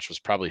that match was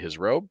probably his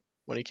robe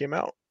when he came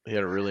out. He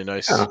had a really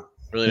nice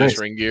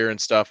ring gear and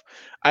stuff.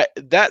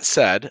 That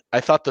said, I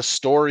thought the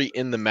story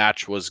in the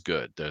match was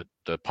good.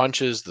 The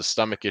punches, the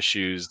stomach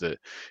issues, that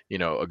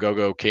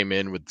Ogogo came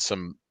in with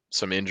some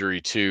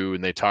injury too,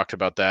 and they talked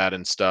about that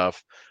and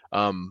stuff.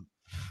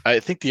 I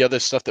think the other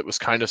stuff that was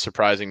kind of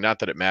surprising, not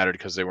that it mattered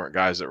because they weren't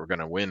guys that were going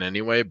to win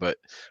anyway, but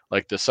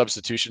like the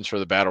substitutions for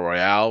the Battle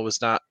Royale was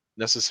not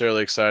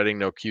necessarily exciting.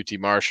 No QT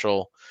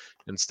Marshall.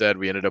 Instead,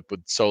 we ended up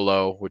with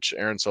Solo, which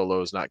Aaron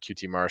Solo is not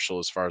QT Marshall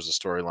as far as the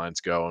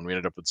storylines go, and we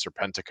ended up with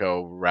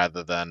Serpentico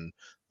rather than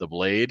the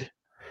Blade.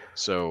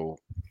 So,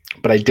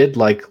 but I did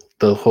like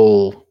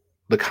the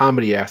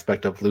comedy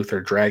aspect of Luther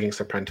dragging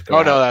Serpentico.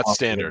 Oh no, that's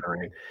standard.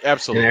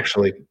 Absolutely. And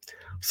actually,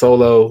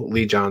 Solo,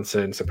 Lee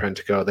Johnson,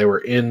 Serpentico, they were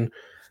in.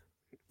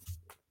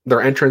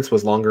 Their entrance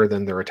was longer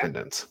than their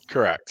attendance.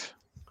 Correct.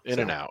 In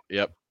and out.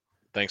 Yep.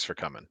 Thanks for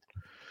coming.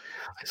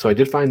 So I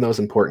did find those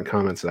important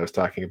comments that I was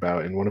talking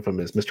about, and one of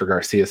them is Mr.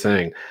 Garcia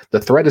saying, the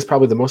thread is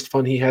probably the most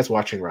fun he has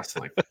watching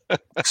wrestling.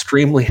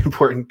 Extremely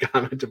important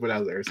comment to put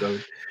out there. So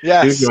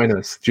yes.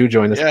 do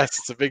join us. Yes,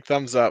 it's a big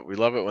thumbs up. We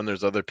love it when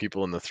there's other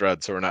people in the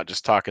thread, so we're not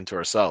just talking to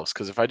ourselves.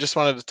 Because if I just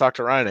wanted to talk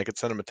to Ryan, I could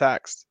send him a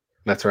text.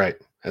 That's right.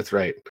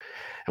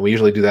 And we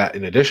usually do that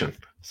in addition.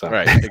 So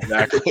right,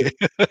 exactly.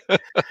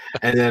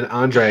 And then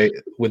Andre,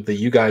 with the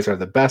 "you guys are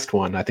the best"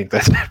 one, I think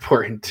that's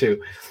important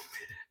too.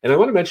 And I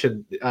want to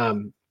mention,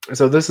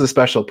 so this is a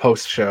special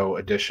post-show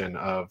edition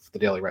of the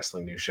Daily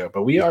Wrestling News Show,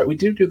 but we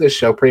do this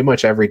show pretty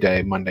much every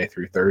day, Monday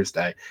through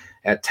Thursday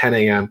at 10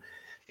 a.m.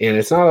 And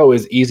it's not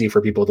always easy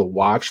for people to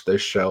watch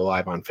this show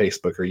live on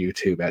Facebook or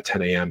YouTube at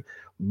 10 a.m.,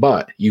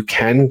 but you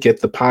can get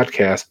the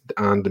podcast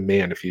on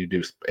demand if you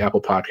do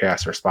Apple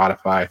Podcasts or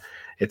Spotify.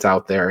 It's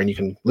out there, and you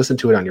can listen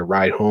to it on your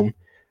ride home.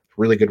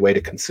 Really good way to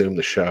consume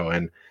the show,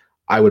 and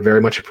I would very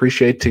much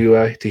appreciate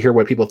to hear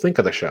what people think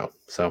of the show.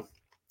 So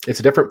it's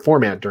a different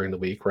format during the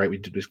week, right? We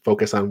just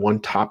focus on one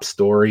top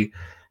story,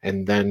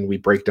 and then we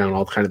break down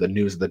all kind of the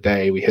news of the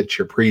day. We hit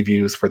your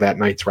previews for that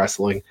night's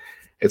wrestling.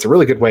 It's a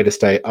really good way to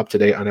stay up to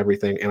date on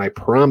everything, and I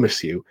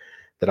promise you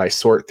that I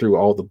sort through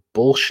all the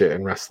bullshit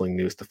in wrestling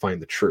news to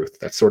find the truth.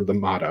 That's sort of the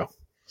motto.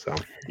 So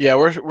Yeah,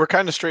 we're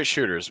kind of straight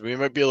shooters. We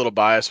might be a little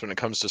biased when it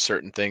comes to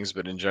certain things,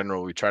 but in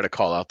general, we try to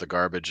call out the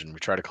garbage and we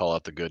try to call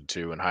out the good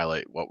too, and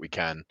highlight what we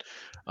can.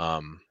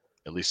 Um,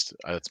 at least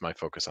that's my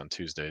focus on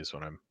Tuesdays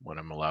when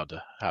I'm allowed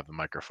to have the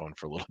microphone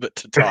for a little bit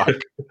to talk.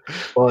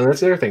 well, and that's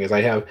the other thing is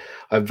I have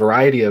a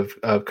variety of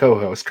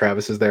co-hosts.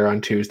 Travis is there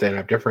on Tuesday, and I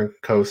have different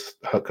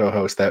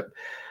co-hosts that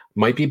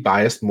might be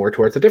biased more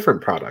towards a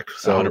different product.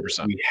 So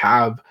 100%. we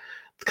have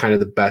kind of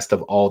the best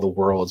of all the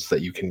worlds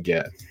that you can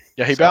get.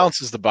 Yeah, he So,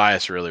 balances the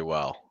bias really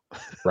well.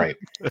 right.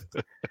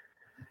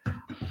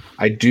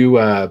 I do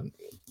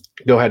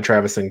go ahead,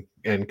 Travis,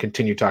 and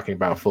continue talking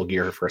about Full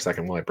Gear for a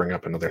second while I bring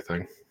up another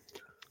thing.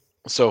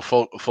 So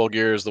full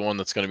gear is the one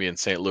that's going to be in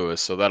St. Louis,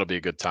 so that'll be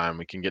a good time.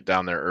 We can get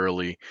down there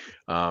early.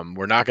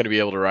 We're not going to be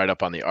able to ride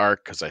up on the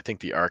Arc because I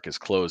think the Arc is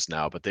closed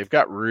now, but they've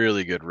got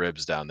really good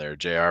ribs down there.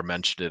 JR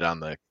mentioned it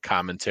on the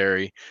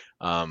commentary.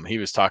 He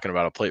was talking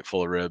about a plate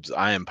full of ribs.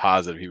 I am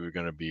positive he was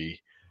going to be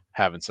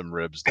having some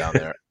ribs down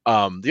there.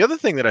 The other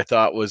thing that I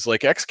thought was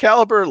like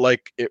Excalibur,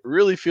 like it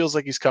really feels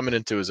like he's coming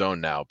into his own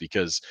now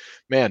because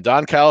man,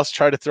 Don Callis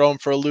tried to throw him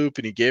for a loop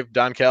and he gave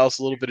Don Callis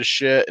a little bit of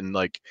shit and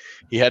like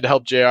he had to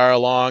help JR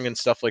along and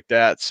stuff like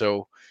that.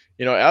 So,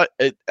 you know,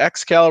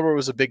 Excalibur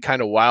was a big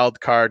kind of wild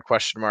card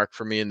question mark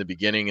for me in the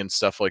beginning and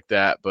stuff like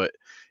that. But,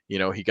 you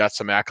know, he got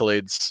some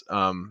accolades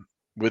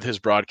with his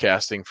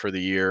broadcasting for the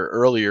year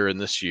earlier in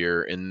this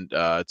year. And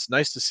it's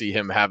nice to see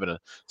him having a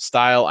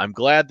style. I'm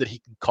glad that he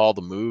can call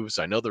the moves.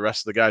 I know the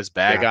rest of the guys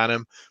bag on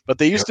him, but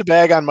they used to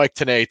bag on Mike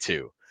Tenay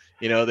too.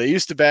 You know, they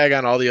used to bag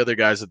on all the other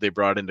guys that they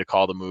brought in to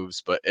call the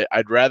moves, but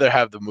I'd rather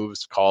have the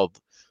moves called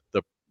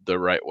the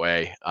right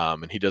way.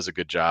 And he does a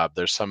good job.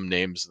 There's some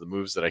names of the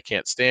moves that I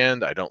can't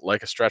stand. I don't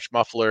like a stretch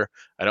muffler.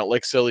 I don't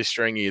like silly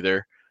string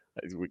either.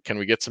 Can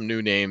we get some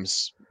new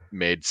names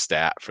made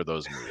stat for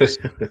those moves?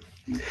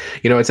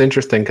 You know, it's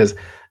interesting because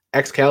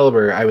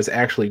Excalibur, I was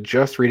actually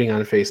just reading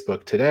on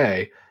Facebook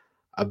today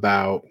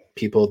about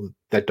people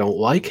that don't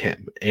like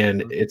him.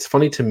 And it's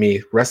funny to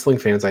me, wrestling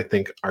fans, I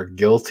think, are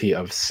guilty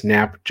of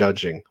snap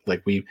judging.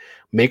 Like we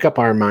make up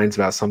our minds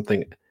about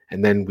something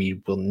and then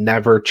we will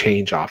never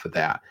change off of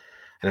that.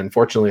 And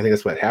unfortunately, I think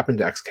that's what happened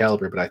to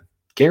Excalibur. But I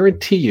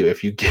guarantee you,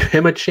 if you give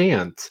him a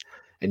chance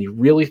and you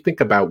really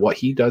think about what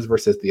he does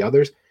versus the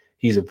others,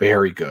 he's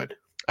very good.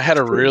 I had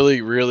a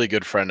really, really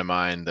good friend of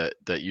mine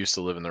that used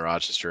to live in the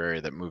Rochester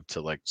area that moved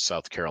to like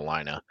South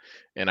Carolina.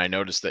 And I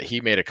noticed that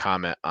he made a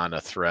comment on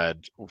a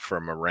thread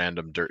from a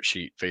random dirt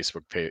sheet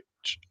Facebook page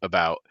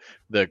about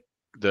the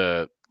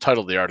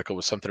title of the article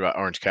was something about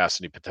Orange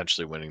Cassidy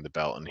potentially winning the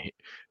belt. And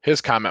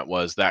his comment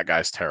was, that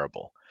guy's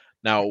terrible.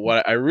 Now,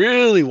 what I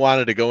really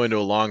wanted to go into a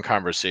long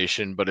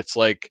conversation, but it's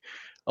like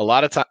a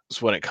lot of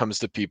times when it comes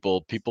to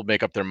people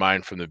make up their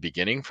mind from the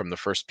beginning, from the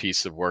first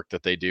piece of work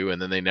that they do,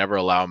 and then they never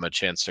allow them a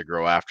chance to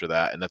grow after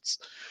that. And that's,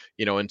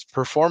 you know, in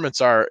performance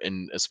art,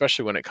 and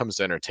especially when it comes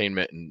to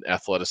entertainment and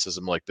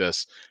athleticism like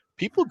this,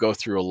 people go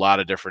through a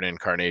lot of different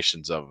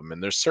incarnations of them.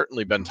 And there's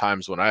certainly been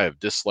times when I have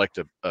disliked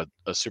a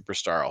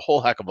superstar a whole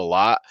heck of a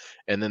lot,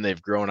 and then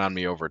they've grown on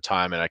me over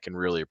time, and I can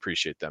really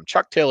appreciate them.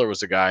 Chuck Taylor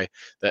was a guy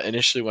that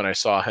initially when I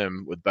saw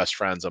him with Best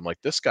Friends, I'm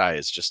like, this guy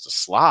is just a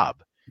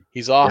slob.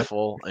 He's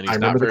awful, and he's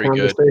not very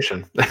good.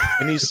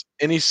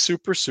 and he's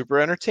super, super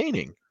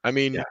entertaining. I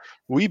mean,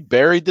 we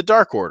buried the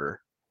Dark Order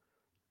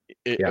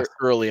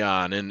early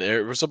on, and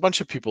there was a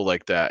bunch of people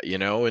like that, you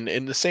know.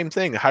 And the same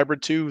thing,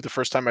 Hybrid 2, the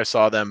first time I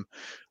saw them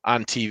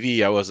on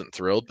TV, I wasn't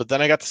thrilled, but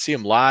then I got to see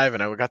them live,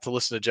 and I got to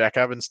listen to Jack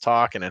Evans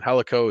talk, and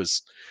Angelico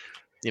is,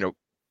 you know,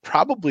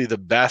 probably the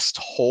best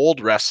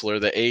hold wrestler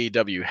that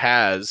AEW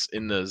has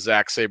in the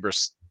Zack Sabre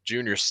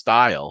Jr.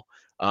 style.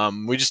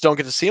 We just don't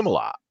get to see him a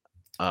lot.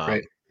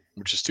 Right.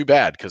 Which is too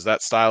bad because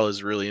that style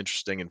is really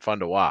interesting and fun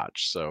to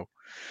watch. So,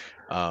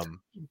 well,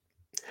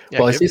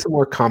 I see some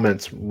more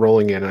comments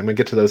rolling in. I'm going to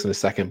get to those in a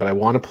second, but I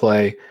want to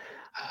play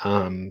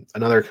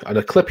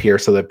another clip here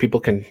so that people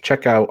can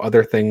check out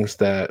other things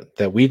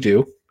that we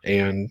do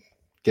and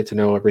get to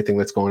know everything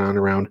that's going on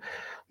around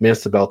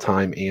Minutes to Bell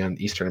Time and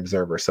Eastern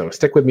Observer. So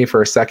stick with me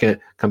for a second.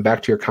 Come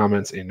back to your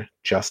comments in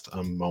just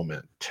a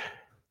moment.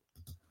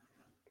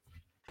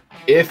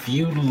 If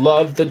you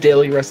love the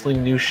Daily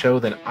Wrestling News Show,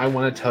 then I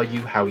want to tell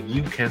you how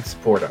you can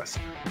support us.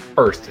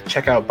 First,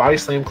 check out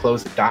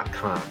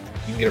bodyslamclothes.com.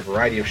 You can get a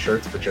variety of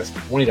shirts for just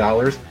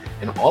 $20,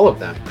 and all of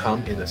them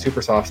come in the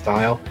super soft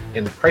style,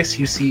 and the price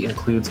you see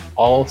includes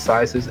all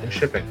sizes and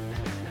shipping.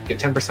 Get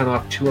 10%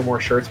 off 2 or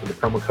more shirts with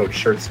the promo code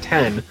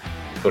SHIRTS10.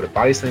 Go to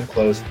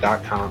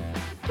bodyslamclothes.com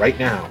right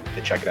now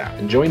to check it out.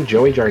 And join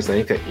Joey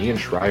Jarzanka, Ian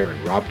Schreier,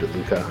 and Rob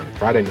DeLuca on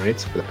Friday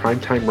nights for the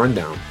Primetime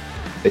Rundown.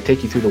 They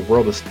take you through the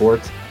world of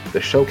sports. The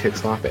show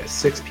kicks off at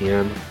 6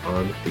 p.m.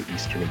 on the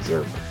Eastern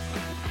Observer.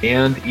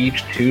 And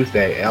each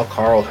Tuesday, Al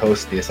Carl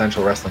hosts the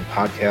Essential Wrestling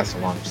Podcast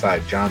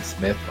alongside John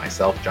Smith,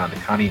 myself, John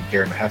DeConnie, and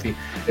Gary Mahaffey.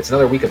 It's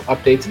another week of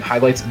updates and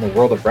highlights in the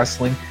world of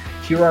wrestling.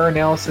 Here are our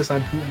analysis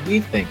on who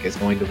we think is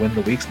going to win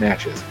the week's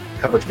matches.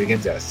 Coverage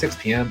begins at 6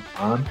 p.m.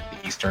 on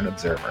the Eastern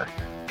Observer.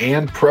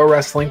 and Pro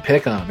Wrestling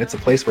Pick'em. It's a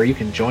place where you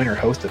can join or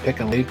host a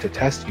Pick'em league to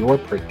test your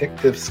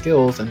predictive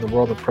skills in the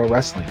world of pro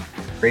wrestling.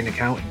 Create an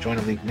account and join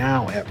a league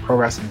now at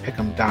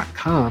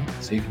ProWrestlingPick'em.com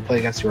so you can play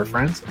against your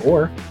friends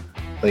or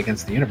play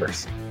against the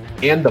universe.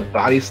 And the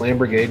Body Slam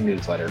Brigade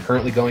newsletter,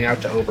 currently going out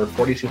to over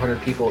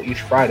 4,200 people each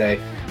Friday.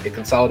 It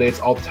consolidates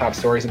all the top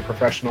stories in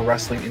professional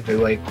wrestling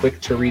into a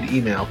quick-to-read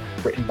email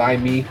written by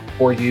me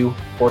for you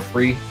for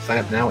free. Sign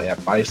up now at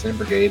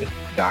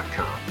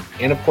BodySlamBrigade.com.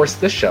 And of course,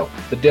 this show,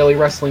 the Daily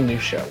Wrestling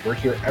News Show. We're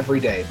here every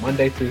day,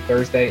 Monday through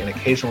Thursday, and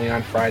occasionally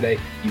on Friday.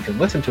 You can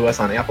listen to us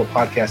on Apple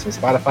Podcasts and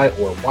Spotify,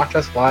 or watch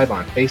us live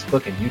on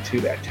Facebook and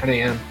YouTube at 10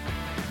 a.m.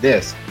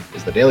 This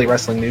is the Daily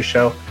Wrestling News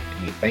Show,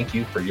 and we thank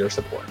you for your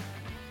support.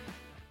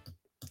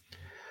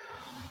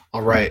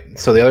 All right,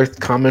 so the other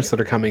comments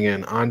that are coming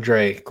in,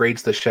 Andre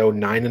grades the show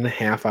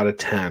 9.5 out of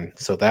 10.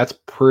 So that's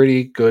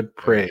pretty good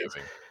praise.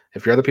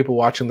 If you're other people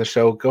watching the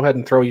show, go ahead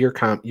and throw your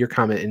comment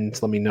in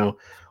to let me know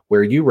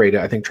where you rate it.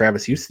 I think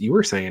Travis, you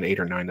were saying 8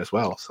 or 9 as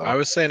well. So I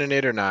was saying an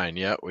 8 or 9,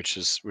 yeah, which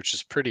is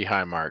pretty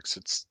high marks.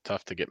 It's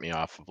tough to get me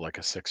off of like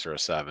a 6 or a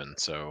 7.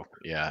 So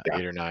yeah.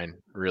 8 or 9,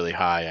 really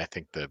high. I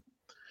think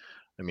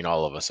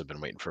all of us have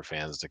been waiting for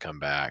fans to come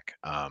back.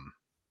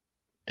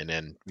 And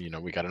then,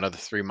 we got another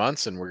 3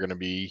 months and we're going to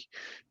be,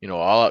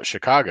 all out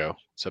Chicago,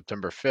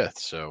 September 5th.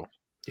 So,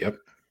 yep.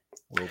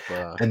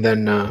 And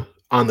then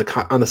on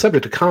the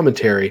subject of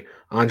commentary,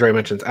 Andre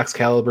mentions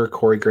Excalibur,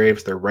 Corey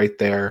Graves. They're right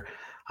there.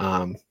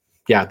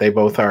 They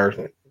both,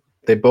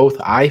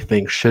 I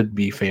think, should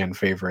be fan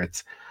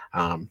favorites.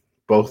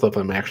 Both of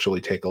them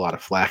actually take a lot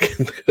of flack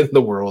in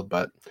the world,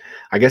 but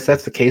I guess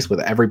that's the case with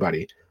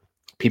everybody.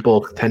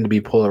 People tend to be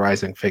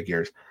polarizing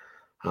figures.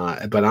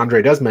 But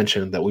Andre does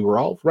mention that we were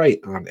all right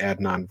on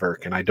Adnan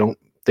Virk, and I don't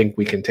think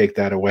we can take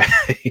that away.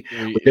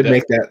 We did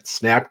make that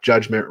snap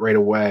judgment right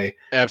away.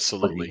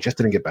 Absolutely. Just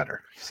didn't get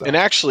better. So. And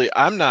actually,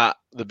 I'm not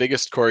the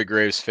biggest Corey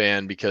Graves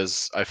fan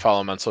because I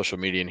follow him on social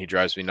media, and he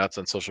drives me nuts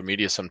on social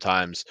media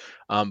sometimes.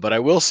 But I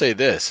will say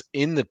this,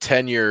 in the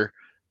tenure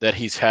that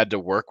he's had to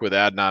work with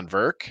Adnan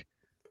Virk,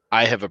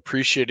 I have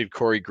appreciated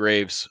Corey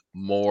Graves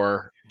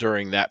more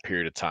during that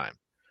period of time.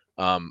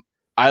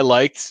 I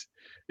liked...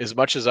 As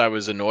much as I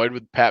was annoyed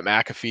with Pat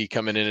McAfee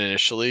coming in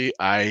initially,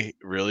 I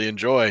really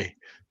enjoy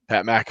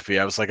Pat McAfee.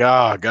 I was like,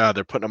 oh, God,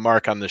 they're putting a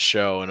mark on this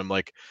show. And I'm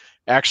like,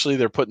 actually,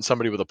 they're putting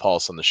somebody with a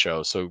pulse on the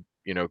show. So,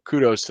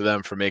 kudos to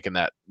them for making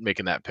that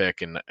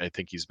pick. And I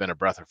think he's been a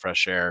breath of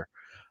fresh air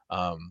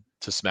to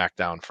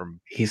SmackDown.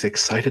 He's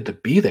excited to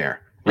be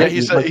there. Right?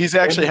 Yeah, he's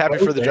actually happy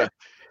for the job.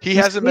 He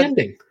hasn't been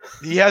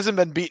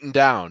beaten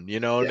down,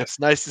 and it's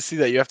nice to see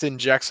that. You have to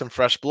inject some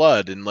fresh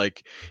blood, and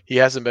like he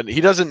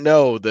doesn't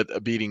know that a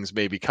beatings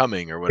may be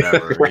coming or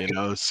whatever, right.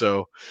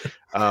 So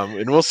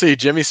and we'll see.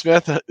 Jimmy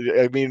Smith,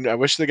 I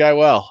wish the guy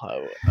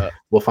well.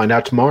 We'll find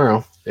out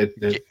tomorrow. It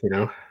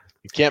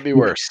can't be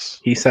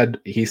worse. He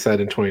said in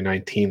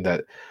 2019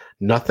 that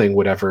nothing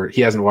would ever, he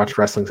hasn't watched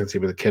wrestling since he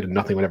was a kid, and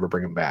nothing would ever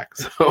bring him back.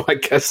 So I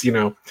guess,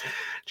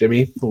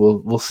 Jimmy,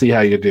 we'll see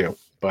how you do.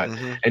 But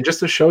and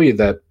just to show you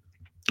that,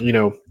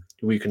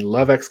 we can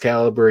love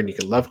Excalibur and you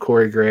can love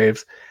Corey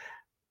Graves,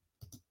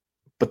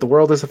 but the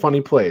world is a funny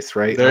place,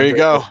 right? There you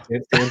go. So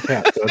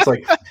it's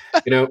like,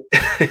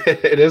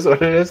 it is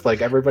what it is.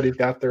 Like everybody's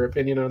got their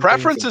opinion on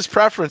preference is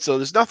preference, though.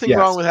 There's nothing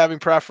wrong with having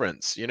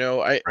preference,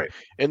 right.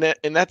 And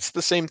that's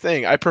the same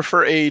thing. I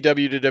prefer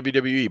AEW to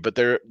WWE, but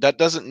that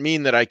doesn't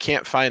mean that I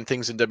can't find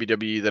things in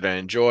WWE that I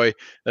enjoy.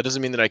 That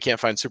doesn't mean that I can't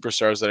find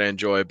superstars that I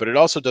enjoy, but it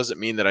also doesn't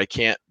mean that I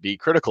can't be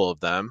critical of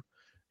them.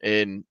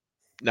 And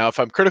now,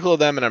 if I'm critical of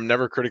them and I'm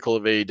never critical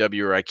of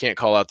AEW, or I can't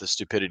call out the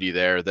stupidity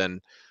there,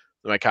 then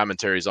my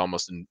commentary is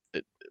almost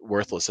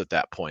worthless at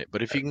that point.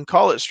 But if you can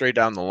call it straight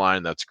down the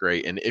line, that's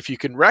great. And if you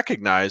can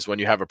recognize when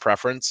you have a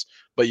preference,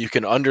 but you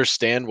can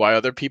understand why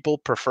other people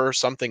prefer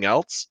something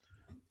else,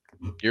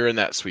 you're in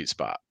that sweet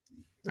spot.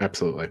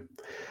 Absolutely.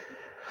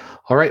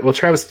 All right. Well,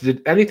 Travis,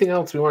 did anything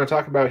else we want to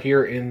talk about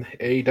here in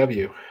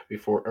AEW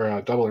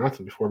before Double or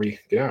Nothing before we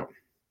get out?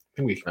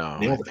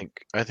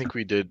 I think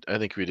we did. I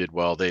think we did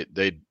well. They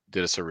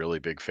did us a really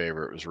big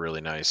favor. It was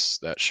really nice.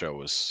 That show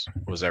was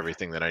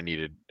everything that I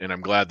needed, and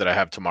I'm glad that I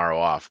have tomorrow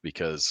off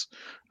because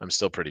I'm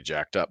still pretty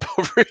jacked up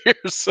over here.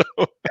 So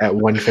at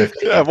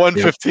 1:15, at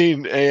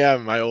 1:15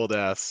 a.m., my old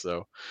ass.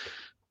 So,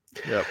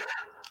 yep.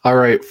 All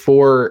right,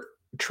 for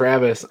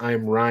Travis,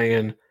 I'm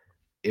Ryan.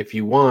 If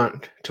you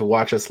want to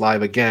watch us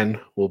live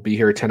again, we'll be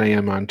here at 10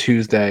 a.m. on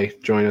Tuesday.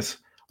 Join us.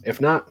 If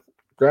not,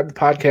 grab the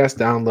podcast,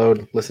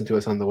 download, listen to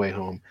us on the way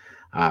home.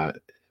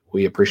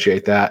 We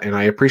appreciate that, and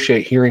I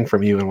appreciate hearing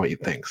from you and what you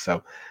think.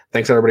 So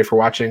thanks, everybody, for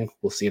watching.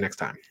 We'll see you next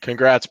time.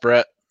 Congrats,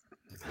 Brett.